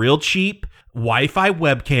get some real cheap Wi-Fi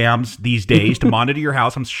webcams these days to monitor your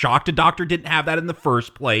house. I'm shocked a doctor didn't have that in the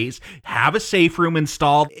first place. Have a safe room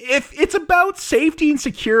installed. If it's about safety and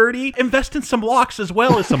security, invest in some locks as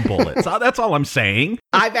well as some bullets. That's all I'm saying.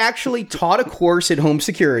 I've actually taught a course in home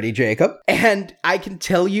security, Jacob, and I can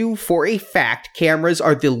tell you for a fact, cameras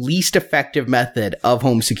are the least effective method of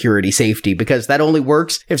home security safety, because that only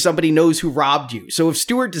works if somebody knows who robbed you. So if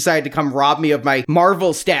Stuart decided to come rob me of my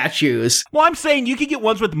Marvel statues... Well, I'm saying you could get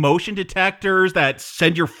ones with motion detectors that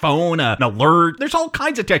send your phone an alert. There's all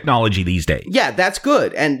kinds of technology these days. Yeah, that's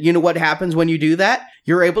good. And you know what happens when you do that?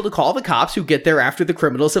 You're able to call the cops who get there after the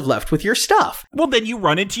criminals have left with your stuff. Well, then you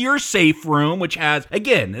run into your safe room, which has,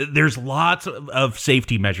 again, there's lots of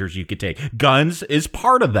safety measures you could take. Guns is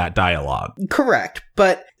part of that dialogue. Correct.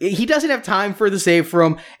 But he doesn't have time for the safe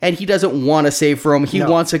room, and he doesn't want a safe room. He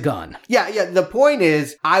wants a gun. Yeah. The point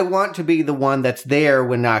is, I want to be the one that's there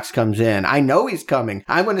when Knox comes in. I know he's coming.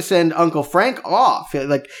 I'm going to send Uncle Frank off.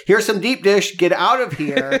 Like, here's some deep dish. Get out of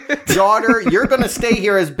here. Daughter, you're going to stay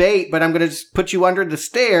here as bait, but I'm going to just put you under the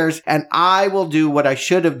stairs, and I will do what I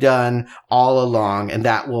should have done all along, and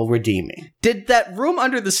that will redeem me. Did that room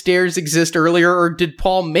under the stairs exist earlier, or did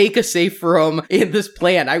Paul make a safe room in this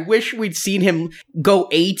plan? I wish we'd seen him go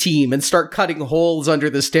A-team and start cutting holes under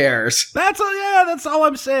the stairs. That's all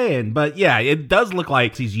I'm saying. But yeah, it does look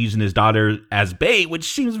like he's using his daughter as bait,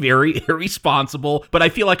 which seems very irresponsible. But I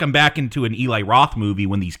feel like I'm back into an Eli Roth movie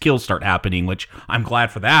when these kills start happening, which I'm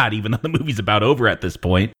glad for that, even though the movie's about over at this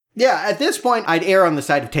point. Yeah, at this point, I'd err on the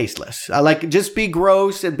side of tasteless. Just be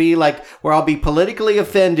gross and be like, where I'll be politically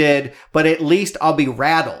offended, but at least I'll be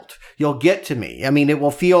rattled. You'll get to me. I mean, it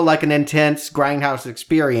will feel like an intense grindhouse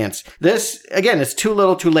experience. This, again, is too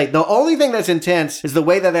little too late. The only thing that's intense is the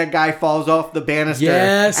way that guy falls off the banister.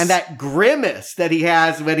 Yes. And that grimace that he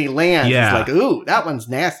has when he lands. Yeah. It's like, ooh, that one's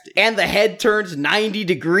nasty. And the head turns 90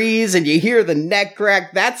 degrees and you hear the neck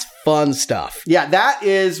crack. That's fun stuff. Yeah, that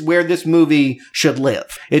is where this movie should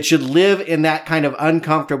live. It should live in that kind of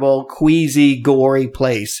uncomfortable, queasy, gory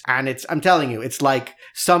place. And I'm telling you, it's like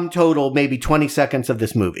sum total maybe 20 seconds of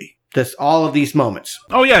this movie. All of these moments.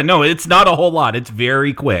 Oh yeah, no, it's not a whole lot. It's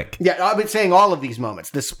very quick. Yeah, I've been saying all of these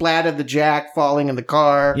moments. The splat of the Jack falling in the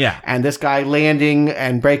car. Yeah. And this guy landing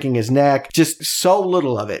and breaking his neck. Just so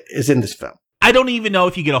little of it is in this film. I don't even know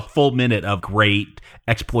if you get a full minute of great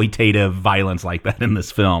exploitative violence like that in this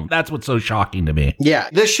film. That's what's so shocking to me. Yeah,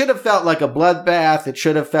 this should have felt like a bloodbath. It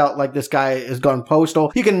should have felt like this guy has gone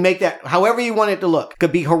postal. You can make that however you want it to look. It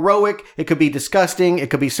could be heroic. It could be disgusting. It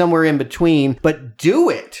could be somewhere in between. But do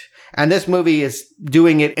it. And this movie is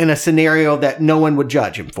doing it in a scenario that no one would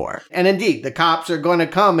judge him for. And indeed, the cops are going to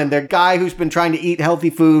come and the guy who's been trying to eat healthy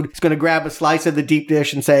food is going to grab a slice of the deep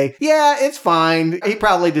dish and say, yeah, it's fine. He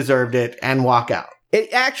probably deserved it, and walk out.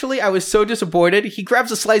 I was so disappointed. He grabs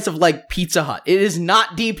a slice of Pizza Hut. It is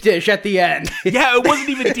not deep dish at the end. Yeah, it wasn't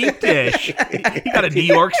even deep dish. He got a New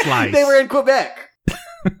York slice. They were in Quebec.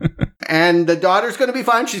 And the daughter's going to be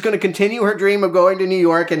fine. She's going to continue her dream of going to New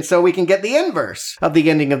York. And so we can get the inverse of the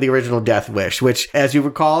ending of the original Death Wish, which, as you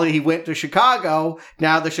recall, he went to Chicago.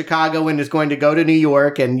 Now the Chicagoan is going to go to New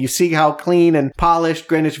York. And you see how clean and polished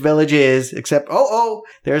Greenwich Village is, except,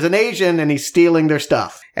 there's an Asian and he's stealing their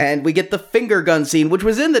stuff. And we get the finger gun scene, which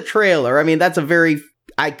was in the trailer. I mean, that's a very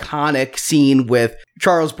iconic scene with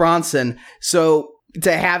Charles Bronson. So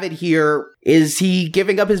to have it here, is he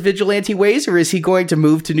giving up his vigilante ways, or is he going to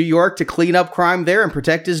move to New York to clean up crime there and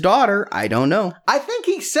protect his daughter? I don't know. I think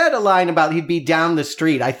he said a line about he'd be down the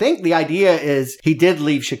street. I think the idea is he did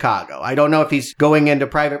leave Chicago. I don't know if he's going into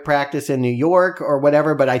private practice in New York or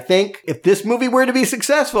whatever, but I think if this movie were to be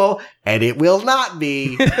successful, and it will not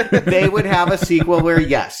be, they would have a sequel where,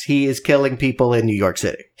 yes, he is killing people in New York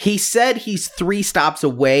City. He said he's 3 stops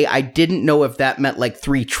away. I didn't know if that meant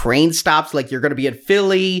 3 train stops, like you're going to be in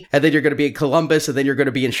Philly, and then you're going to be in Columbus, and then you're going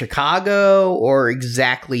to be in Chicago, or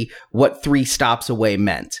exactly what 3 stops away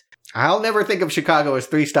meant. I'll never think of Chicago as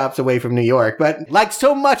 3 stops away from New York, but like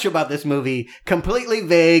so much about this movie, completely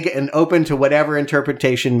vague and open to whatever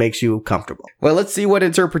interpretation makes you comfortable. Well, let's see what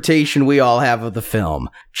interpretation we all have of the film.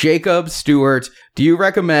 Jacob, Stewart, do you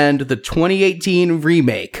recommend the 2018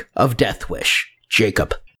 remake of Death Wish?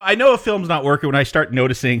 Jacob. I know a film's not working when I start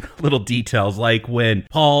noticing little details, like when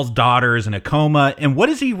Paul's daughter is in a coma, and what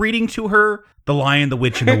is he reading to her? The Lion, the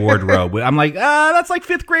Witch, and the Wardrobe. I'm like, that's like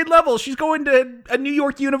 5th grade level. She's going to a New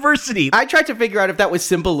York university. I tried to figure out if that was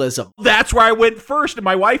symbolism. That's where I went first, and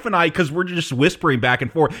my wife and I, because we're just whispering back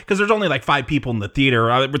and forth, because there's only 5 people in the theater.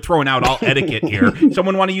 We're throwing out all etiquette here.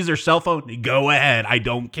 Someone want to use their cell phone? Go ahead. I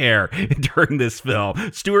don't care during this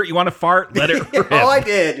film. Stuart, you want to fart? Let it rip. Oh, I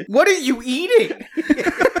did. What are you eating?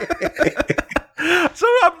 So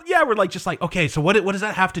we're like, okay, so what does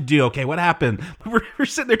that have to do? Okay, what happened? We're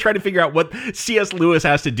sitting there trying to figure out what C.S. Lewis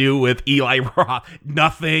has to do with Eli Roth.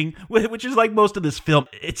 Nothing, which is like most of this film.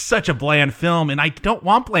 It's such a bland film, and I don't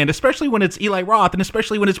want bland, especially when it's Eli Roth and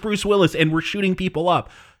especially when it's Bruce Willis and we're shooting people up.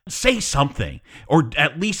 Say something, or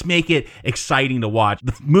at least make it exciting to watch.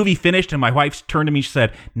 The movie finished and my wife turned to me, she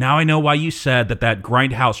said, now I know why you said that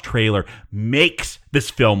Grindhouse trailer makes this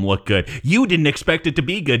film look good. You didn't expect it to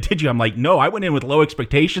be good, did you? I'm like, no, I went in with low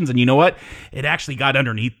expectations, and you know what? It actually got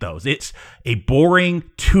underneath those. It's a boring,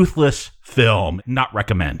 toothless film. Not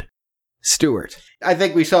recommend. Stuart. I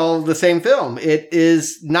think we saw the same film. It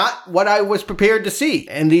is not what I was prepared to see.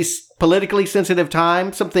 In these politically sensitive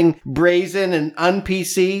times, something brazen and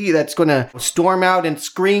un-PC that's going to storm out and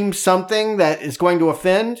scream something that is going to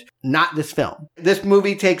offend, not this film. This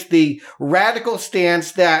movie takes the radical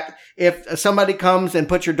stance that if somebody comes and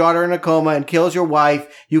puts your daughter in a coma and kills your wife,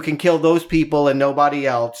 you can kill those people and nobody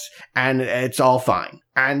else, and it's all fine.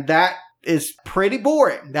 And that is pretty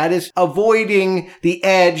boring. That is avoiding the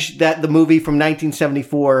edge that the movie from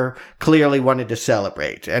 1974 clearly wanted to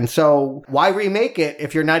celebrate. And so why remake it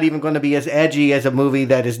if you're not even going to be as edgy as a movie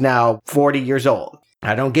that is now 40 years old?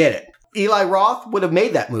 I don't get it. Eli Roth would have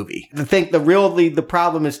made that movie. I think the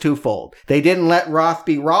problem is twofold. They didn't let Roth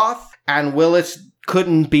be Roth, and Willis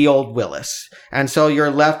couldn't be old Willis. And so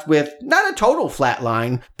you're left with not a total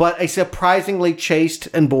flatline, but a surprisingly chaste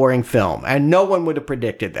and boring film. And no one would have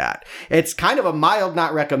predicted that. It's kind of a mild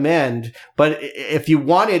not recommend, but if you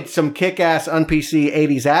wanted some kick-ass un-PC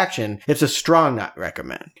 80s action, it's a strong not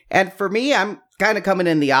recommend. And for me, I'm kind of coming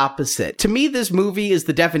in the opposite. To me, this movie is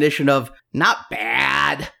the definition of not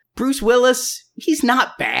bad. Bruce Willis, he's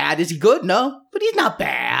not bad. Is he good? No, but he's not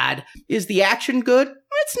bad. Is the action good?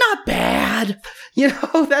 It's not bad. You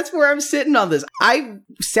know, that's where I'm sitting on this. I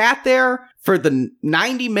sat there for the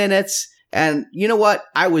 90 minutes and you know what?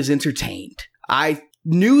 I was entertained. I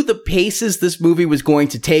knew the paces this movie was going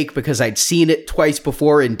to take because I'd seen it twice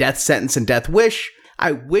before in Death Sentence and Death Wish.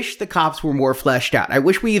 I wish the cops were more fleshed out. I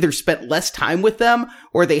wish we either spent less time with them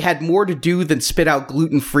or they had more to do than spit out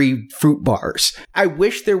gluten-free fruit bars. I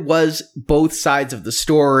wish there was both sides of the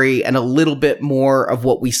story and a little bit more of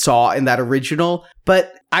what we saw in that original.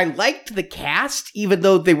 But I liked the cast, even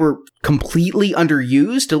though they were completely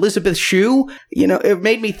underused. Elizabeth Shue, you know, it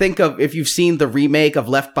made me think of, if you've seen the remake of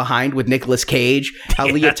Left Behind with Nicolas Cage, how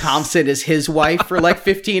Leah Thompson is his wife for like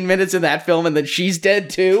 15 minutes in that film and then she's dead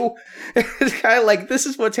too. It's kind of like, this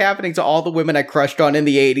is what's happening to all the women I crushed on in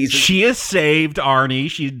the 80s. She is saved, Arnie.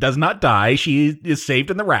 She does not die. She is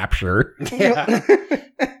saved in the rapture. Yeah.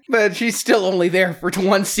 But she's still only there for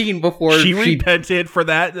one scene before she repented for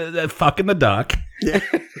that fucking the duck.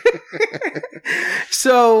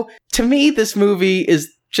 So, to me, this movie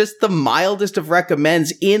is just the mildest of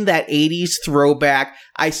recommends in that 80s throwback.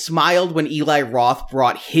 I smiled when Eli Roth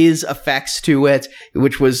brought his effects to it,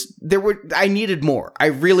 which was, I needed more. I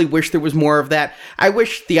really wish there was more of that. I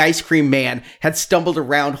wish the ice cream man had stumbled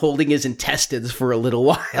around holding his intestines for a little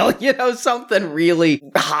while, you know, something really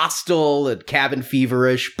hostile and cabin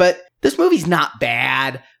feverish, but this movie's not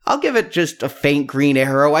bad. I'll give it just a faint green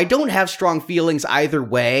arrow. I don't have strong feelings either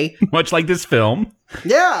way. Much like this film.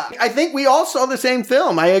 Yeah, I think we all saw the same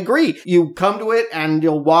film. I agree. You come to it and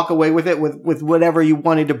you'll walk away with it with whatever you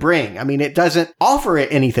wanted to bring. I mean, it doesn't offer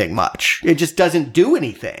it anything much. It just doesn't do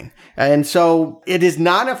anything. And so it is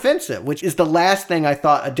non-offensive, which is the last thing I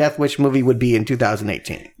thought a Death Wish movie would be in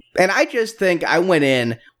 2018. And I just think I went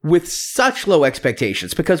in with such low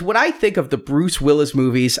expectations because when I think of the Bruce Willis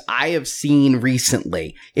movies I have seen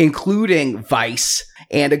recently, including Vice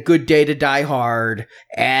and A Good Day to Die Hard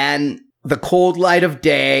and The Cold Light of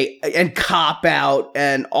Day and Cop Out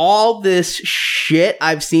and all this shit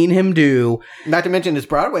I've seen him do. Not to mention his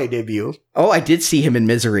Broadway debut. Oh, I did see him in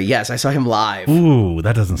Misery. Yes, I saw him live. Ooh,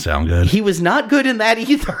 that doesn't sound good. He was not good in that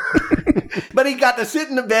either. But he got to sit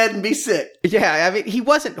in the bed and be sick. Yeah, I mean, he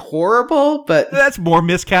wasn't horrible, but... That's more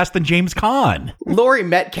miscast than James Caan. Laurie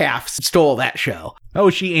Metcalf stole that show. Oh,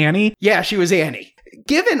 is she Annie? Yeah, she was Annie.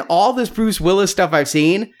 Given all this Bruce Willis stuff I've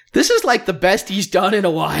seen, this is like the best he's done in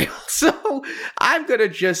a while. So I'm going to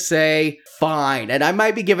just say fine. And I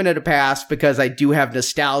might be giving it a pass because I do have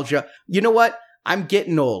nostalgia. You know what? I'm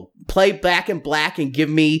getting old. Play Back in Black and give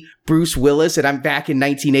me Bruce Willis and I'm back in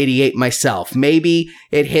 1988 myself. Maybe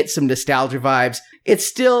it hits some nostalgia vibes. It's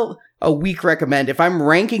still a weak recommend. If I'm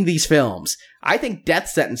ranking these films, I think Death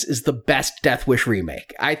Sentence is the best Death Wish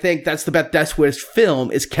remake. I think that's the best Death Wish film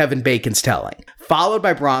is Kevin Bacon's telling. Followed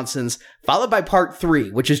by Bronson's, followed by Part 3,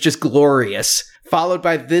 which is just glorious. Followed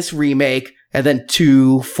by this remake, and then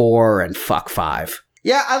 2, 4, and fuck 5.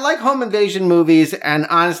 Yeah, I like home invasion movies, and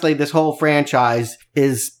honestly, this whole franchise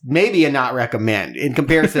is maybe a not recommend in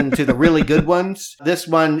comparison to the really good ones. This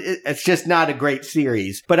one, it's just not a great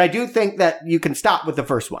series. But I do think that you can stop with the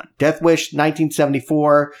first one. Death Wish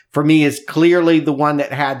 1974, for me, is clearly the one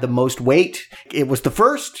that had the most weight. It was the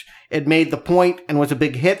first. It made the point and was a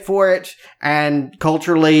big hit for it. And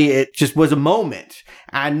culturally, it just was a moment.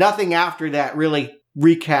 And nothing after that really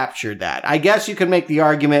recaptured that. I guess you could make the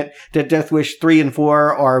argument that Death Wish 3 and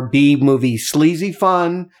 4 are B-movie sleazy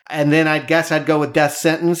fun. And then I guess I'd go with Death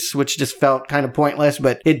Sentence, which just felt kind of pointless,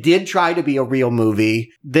 but it did try to be a real movie.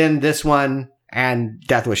 Then this one and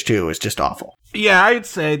Death Wish 2 is just awful. Yeah, I'd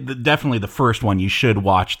say definitely the first one you should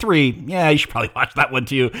watch. 3, yeah, you should probably watch that one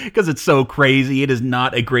too, because it's so crazy. It is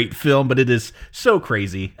not a great film, but it is so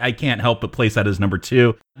crazy. I can't help but place that as number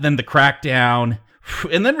 2. Then The Crackdown.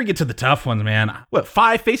 And then we get to the tough ones, man. What,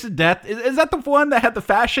 5 Faces of Death? Is that the one that had the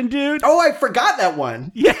fashion dude? Oh, I forgot that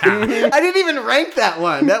one. Yeah. I didn't even rank that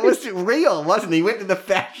one. That was real, wasn't it? He went to the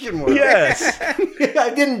fashion world. Yes.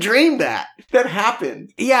 I didn't dream that. That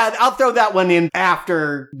happened. Yeah, I'll throw that one in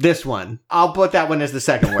after this one. I'll put that one as the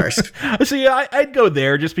second worst. So yeah, I'd go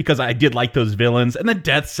there just because I did like those villains. And then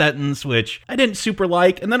Death Sentence, which I didn't super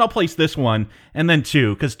like. And then I'll place this one. And then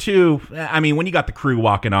 2, because 2, I mean, when you got the crew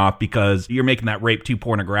walking off because you're making that rape too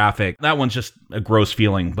pornographic, that one's just a gross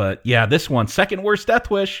feeling. But yeah, this one, second worst Death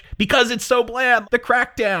Wish, because it's so bland. The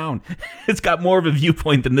Crackdown. It's got more of a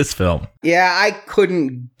viewpoint than this film. Yeah, I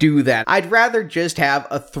couldn't do that. I'd rather just have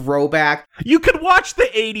a throwback. You could watch the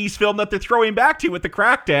 80s film that they're throwing back to with The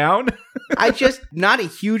Crackdown. I just, not a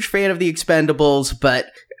huge fan of The Expendables, but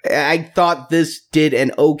I thought this did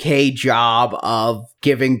an okay job of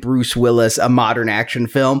giving Bruce Willis a modern action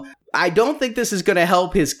film. I don't think this is going to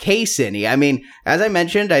help his case any. I mean, as I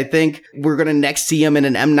mentioned, I think we're going to next see him in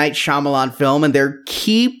an M. Night Shyamalan film, and they're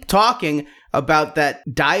keep talking about that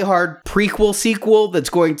Die Hard prequel sequel that's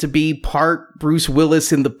going to be part Bruce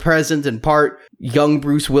Willis in the present and part young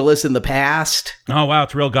Bruce Willis in the past. Oh, wow.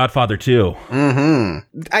 It's Real Godfather 2.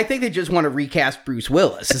 Mm-hmm. I think they just want to recast Bruce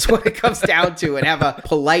Willis is what it comes down to, and have a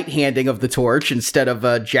polite handing of the torch instead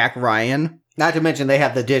of Jack Ryan. Not to mention they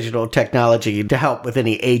have the digital technology to help with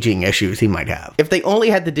any aging issues he might have. If they only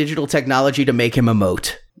had the digital technology to make him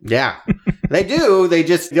emote. Yeah, they do. They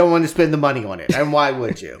just don't want to spend the money on it. And why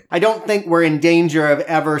would you? I don't think we're in danger of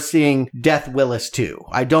ever seeing Death Willis 2.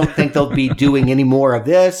 I don't think they'll be doing any more of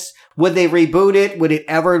this. Would they reboot it? Would it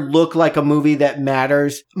ever look like a movie that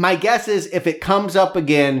matters? My guess is if it comes up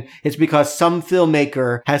again, it's because some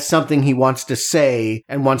filmmaker has something he wants to say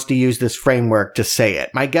and wants to use this framework to say it.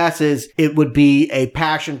 My guess is it would be a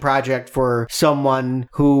passion project for someone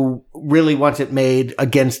who really wants it made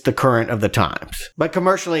against the current of the times. But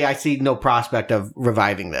commercially, I see no prospect of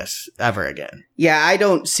reviving this ever again. Yeah, I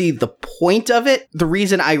don't see the point of it. The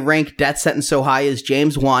reason I rank Death Sentence so high is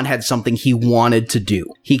James Wan had something he wanted to do.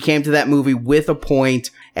 He came to that movie with a point,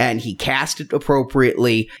 and he cast it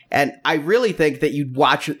appropriately. And I really think that you'd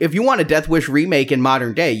watch, if you want a Death Wish remake in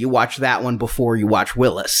modern day, you watch that one before you watch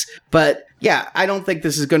Willis. But yeah, I don't think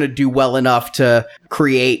this is going to do well enough to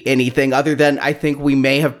create anything other than I think we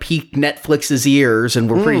may have piqued Netflix's ears, and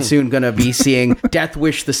we're pretty soon going to be seeing Death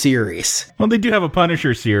Wish the series. Well, they do have a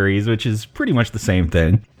Punisher series, which is pretty much the same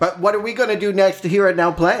thing. But what are we going to do next to hear it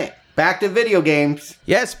now playing? Back to video games.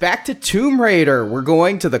 Yes, back to Tomb Raider. We're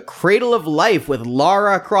going to the Cradle of Life with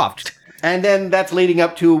Lara Croft. And then that's leading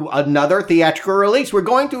up to another theatrical release. We're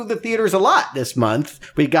going to the theaters a lot this month.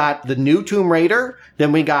 We got the new Tomb Raider,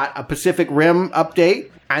 then we got a Pacific Rim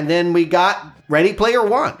update, and then we got Ready Player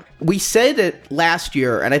One. We said it last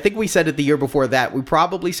year, and I think we said it the year before that. We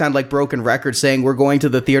probably sound like broken records saying we're going to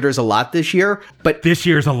the theaters a lot this year, but this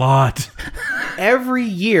year's a lot. Every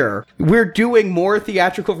year, we're doing more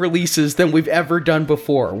theatrical releases than we've ever done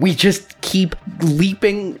before. We just keep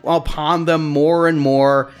leaping upon them more and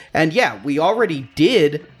more. And yeah, we already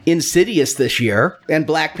did Insidious this year and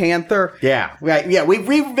Black Panther. Yeah, right. Yeah, we've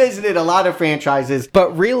revisited a lot of franchises.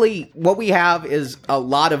 But really, what we have is a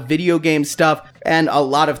lot of video game stuff and a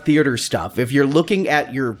lot of theater stuff. If you're looking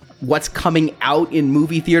at your what's coming out in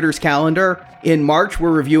movie theaters calendar, in March, we're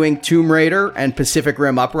reviewing Tomb Raider and Pacific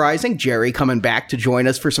Rim Uprising. Jerry coming back to join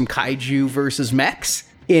us for some kaiju versus mechs.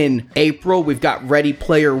 In April, we've got Ready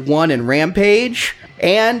Player One and Rampage.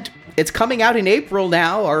 And it's coming out in April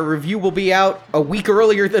now. Our review will be out a week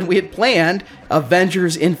earlier than we had planned.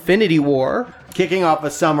 Avengers Infinity War. Kicking off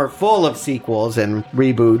a summer full of sequels and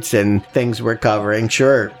reboots and things we're covering.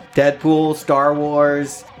 Sure. Deadpool, Star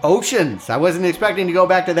Wars, Oceans. I wasn't expecting to go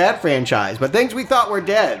back to that franchise, but things we thought were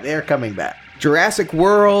dead, they're coming back. Jurassic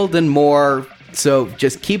World and more. So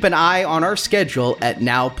just keep an eye on our schedule at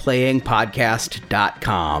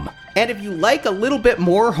nowplayingpodcast.com. And if you like a little bit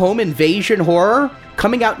more home invasion horror,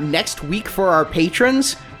 coming out next week for our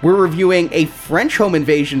patrons, we're reviewing a French home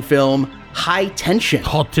invasion film, High Tension.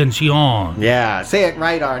 Haute tension. Yeah, say it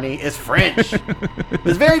right, Arnie. It's French.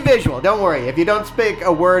 It's very visual. Don't worry. If you don't speak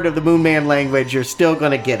a word of the Moon Man language, you're still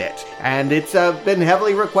going to get it. And it's been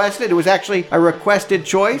heavily requested. It was actually a requested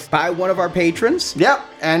choice by one of our patrons. Yep.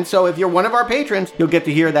 And so if you're one of our patrons, you'll get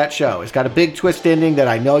to hear that show. It's got a big twist ending that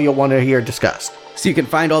I know you'll want to hear discussed. So you can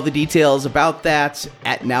find all the details about that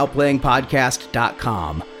at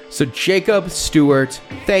nowplayingpodcast.com. So Jacob, Stewart,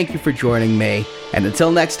 thank you for joining me. And until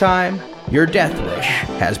next time, your death wish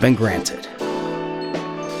has been granted.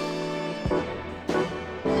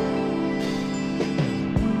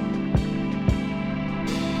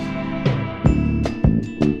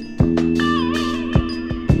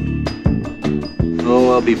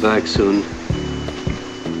 Oh, I'll be back soon.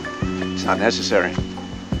 It's not necessary.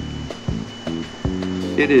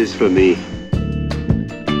 It is for me.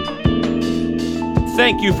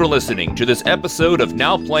 Thank you for listening to this episode of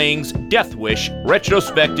Now Playing's Death Wish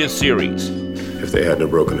Retrospective Series. If they hadn't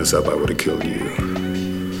broken us up, I would have killed you.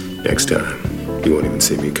 Next time, you won't even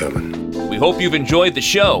see me coming. We hope you've enjoyed the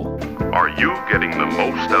show. Are you getting the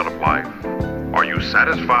most out of life? Are you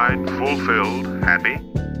satisfied, fulfilled, happy?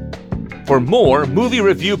 For more movie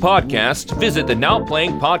review podcasts, visit the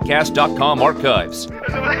NowPlayingPodcast.com archives.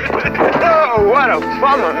 Oh, what a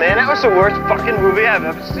bummer, man. That was the worst fucking movie I've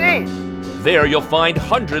ever seen. There you'll find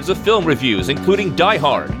hundreds of film reviews, including Die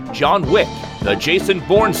Hard, John Wick, the Jason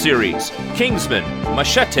Bourne series, Kingsman,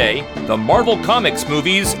 Machete, the Marvel Comics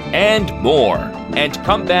movies, and more. And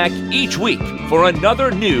come back each week for another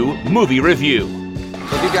new movie review.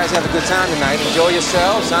 Hope you guys have a good time tonight. Enjoy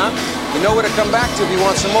yourselves, huh? You know where to come back to if you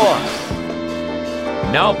want some more.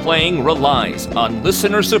 Now Playing relies on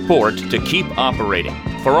listener support to keep operating.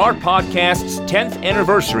 For our podcast's 10th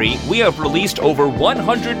anniversary, we have released over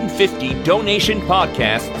 150 donation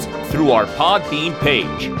podcasts through our Podbean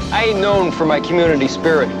page. I ain't known for my community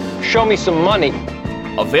spirit. Show me some money.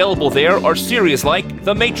 Available there are series like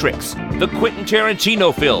The Matrix, the Quentin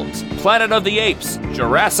Tarantino films, Planet of the Apes,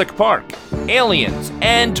 Jurassic Park, Aliens,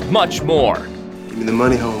 and much more. Give me the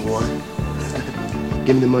money, homeboy.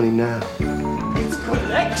 Give me the money now. It's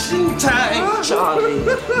collection time, Charlie.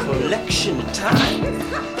 Collection time.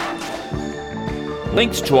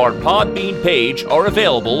 Links to our Podbean page are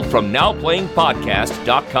available from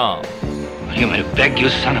NowPlayingPodcast.com. You may beg, you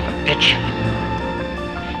son of a bitch.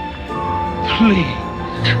 Please.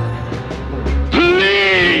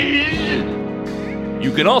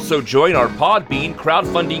 You can also join our Podbean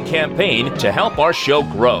crowdfunding campaign to help our show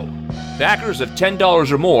grow. Backers of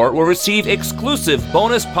 $10 or more will receive exclusive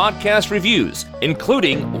bonus podcast reviews,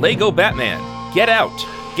 including Lego Batman, Get Out,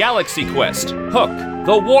 Galaxy Quest, Hook,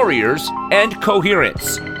 The Warriors, and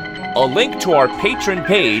Coherence. A link to our patron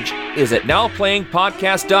page is at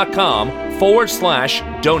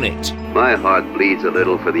nowplayingpodcast.com/donate. My heart bleeds a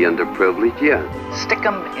little for the underprivileged, yeah. Stick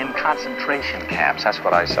them in concentration camps, that's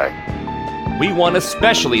what I say. We want to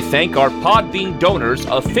especially thank our Podbean donors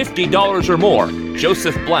of $50 or more,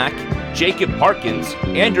 Joseph Black, Jacob Parkins,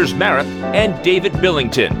 Anders Marip, and David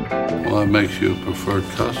Billington. Well, that makes you a preferred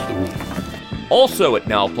customer. Also at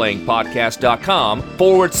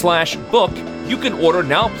nowplayingpodcast.com/book, you can order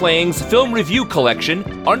Now Playing's film review collection,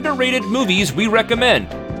 Underrated Movies We Recommend.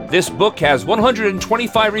 This book has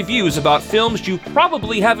 125 reviews about films you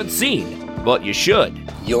probably haven't seen, but you should.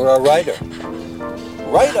 You're a writer.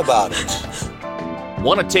 Write about it.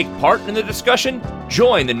 Want to take part in the discussion?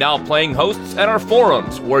 Join the Now Playing hosts at our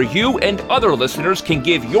forums, where you and other listeners can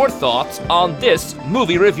give your thoughts on this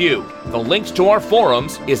movie review. The links to our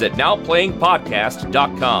forums is at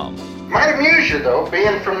nowplayingpodcast.com. Might amuse you, though,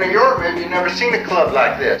 being from New York, maybe you've never seen a club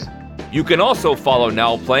like this. You can also follow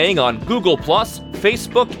Now Playing on Google+,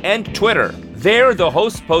 Facebook, and Twitter. There, the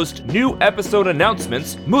hosts post new episode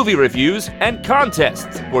announcements, movie reviews, and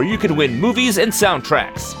contests, where you can win movies and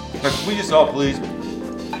soundtracks. Can we just all please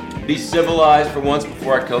be civilized for once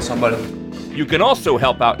before I kill somebody? You can also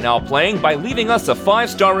help out Now Playing by leaving us a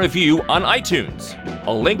 5-star review on iTunes.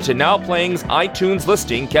 A link to Now Playing's iTunes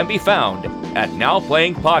listing can be found at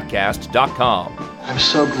nowplayingpodcast.com. I'm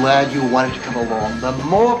so glad you wanted to come along. The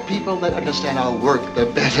more people that understand our work, the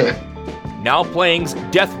better. Now Playing's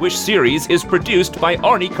Death Wish series is produced by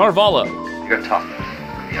Arnie Carvalho. You're tough.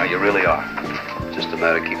 Yeah, you really are. Just a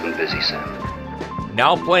matter of keeping busy, Sam.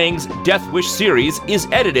 Now Playing's Death Wish series is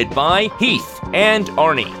edited by Heath and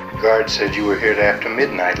Arnie. The guard said you were here after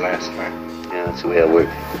midnight last night. Yeah, that's the way I work.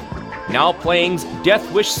 Now Playing's Death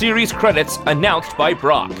Wish series credits announced by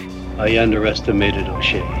Brock. I underestimated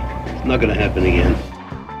O'Shea. It's not gonna happen again.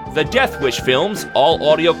 The Death Wish films, all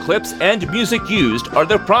audio clips and music used are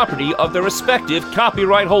the property of their respective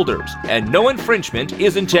copyright holders, and no infringement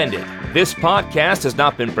is intended. This podcast has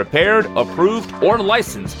not been prepared, approved, or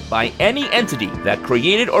licensed by any entity that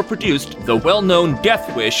created or produced the well-known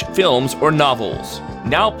Death Wish films or novels.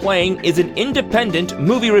 Now Playing is an independent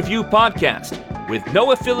movie review podcast with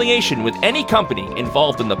no affiliation with any company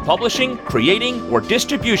involved in the publishing, creating, or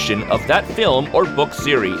distribution of that film or book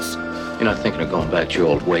series. You're not thinking of going back to your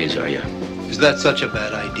old ways, are you? Is that such a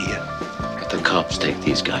bad idea? Let the cops take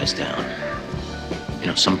these guys down. You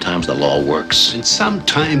know, sometimes the law works. And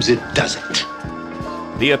sometimes it doesn't.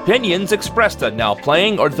 The opinions expressed on Now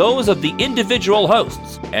Playing are those of the individual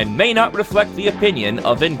hosts and may not reflect the opinion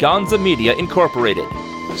of Venganza Media Incorporated.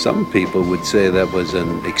 Some people would say that was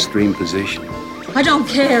an extreme position. I don't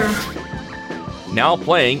care. Now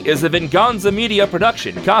Playing is a Venganza Media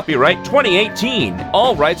production, copyright 2018,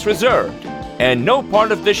 all rights reserved. And no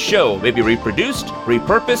part of this show may be reproduced,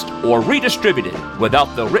 repurposed, or redistributed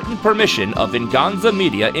without the written permission of Venganza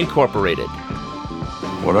Media Incorporated.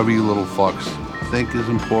 Whatever you little fucks think is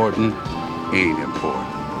important, ain't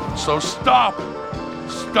important. So stop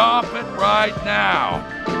it! Stop it right now!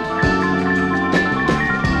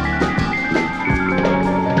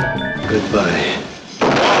 Goodbye.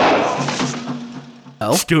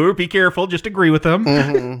 Oh. Stuart, be careful. Just agree with him.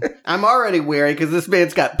 Mm-hmm. I'm already wary because this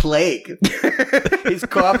man's got plague. He's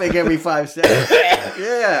coughing every 5 seconds.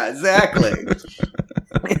 Yeah, exactly.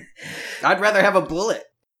 I'd rather have a bullet.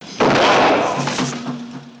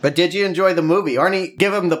 But did you enjoy the movie? Arnie,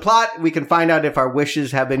 give him the plot. We can find out if our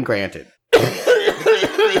wishes have been granted.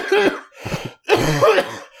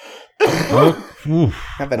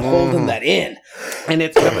 I've been holding that in. And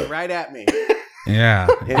it's coming right at me. Yeah.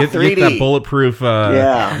 Get 3D. that bulletproof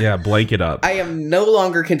blanket up. I am no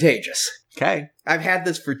longer contagious. Okay. I've had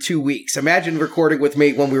this for 2 weeks. Imagine recording with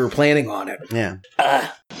me when we were planning on it. Yeah.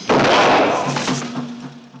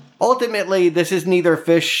 Ultimately, this is neither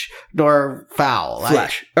fish nor fowl.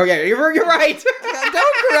 Flesh. Okay, you're right.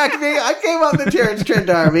 Don't correct me. I came on the Terrence Trent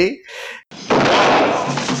Army.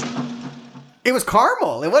 It was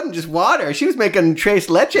caramel. It wasn't just water. She was making tres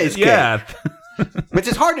leches cake. Yeah. Which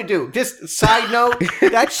is hard to do. Just side note,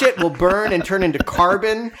 that shit will burn and turn into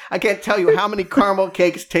carbon. I can't tell you how many caramel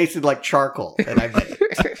cakes tasted like charcoal that I've made.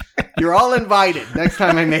 You're all invited next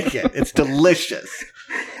time I make it. It's delicious.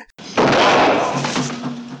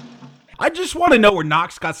 I just want to know where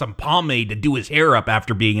Knox got some pomade to do his hair up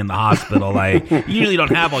after being in the hospital. You usually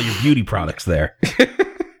don't have all your beauty products there.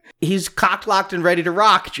 He's cock-locked and ready to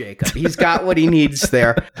rock, Jacob. He's got what he needs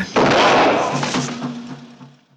there.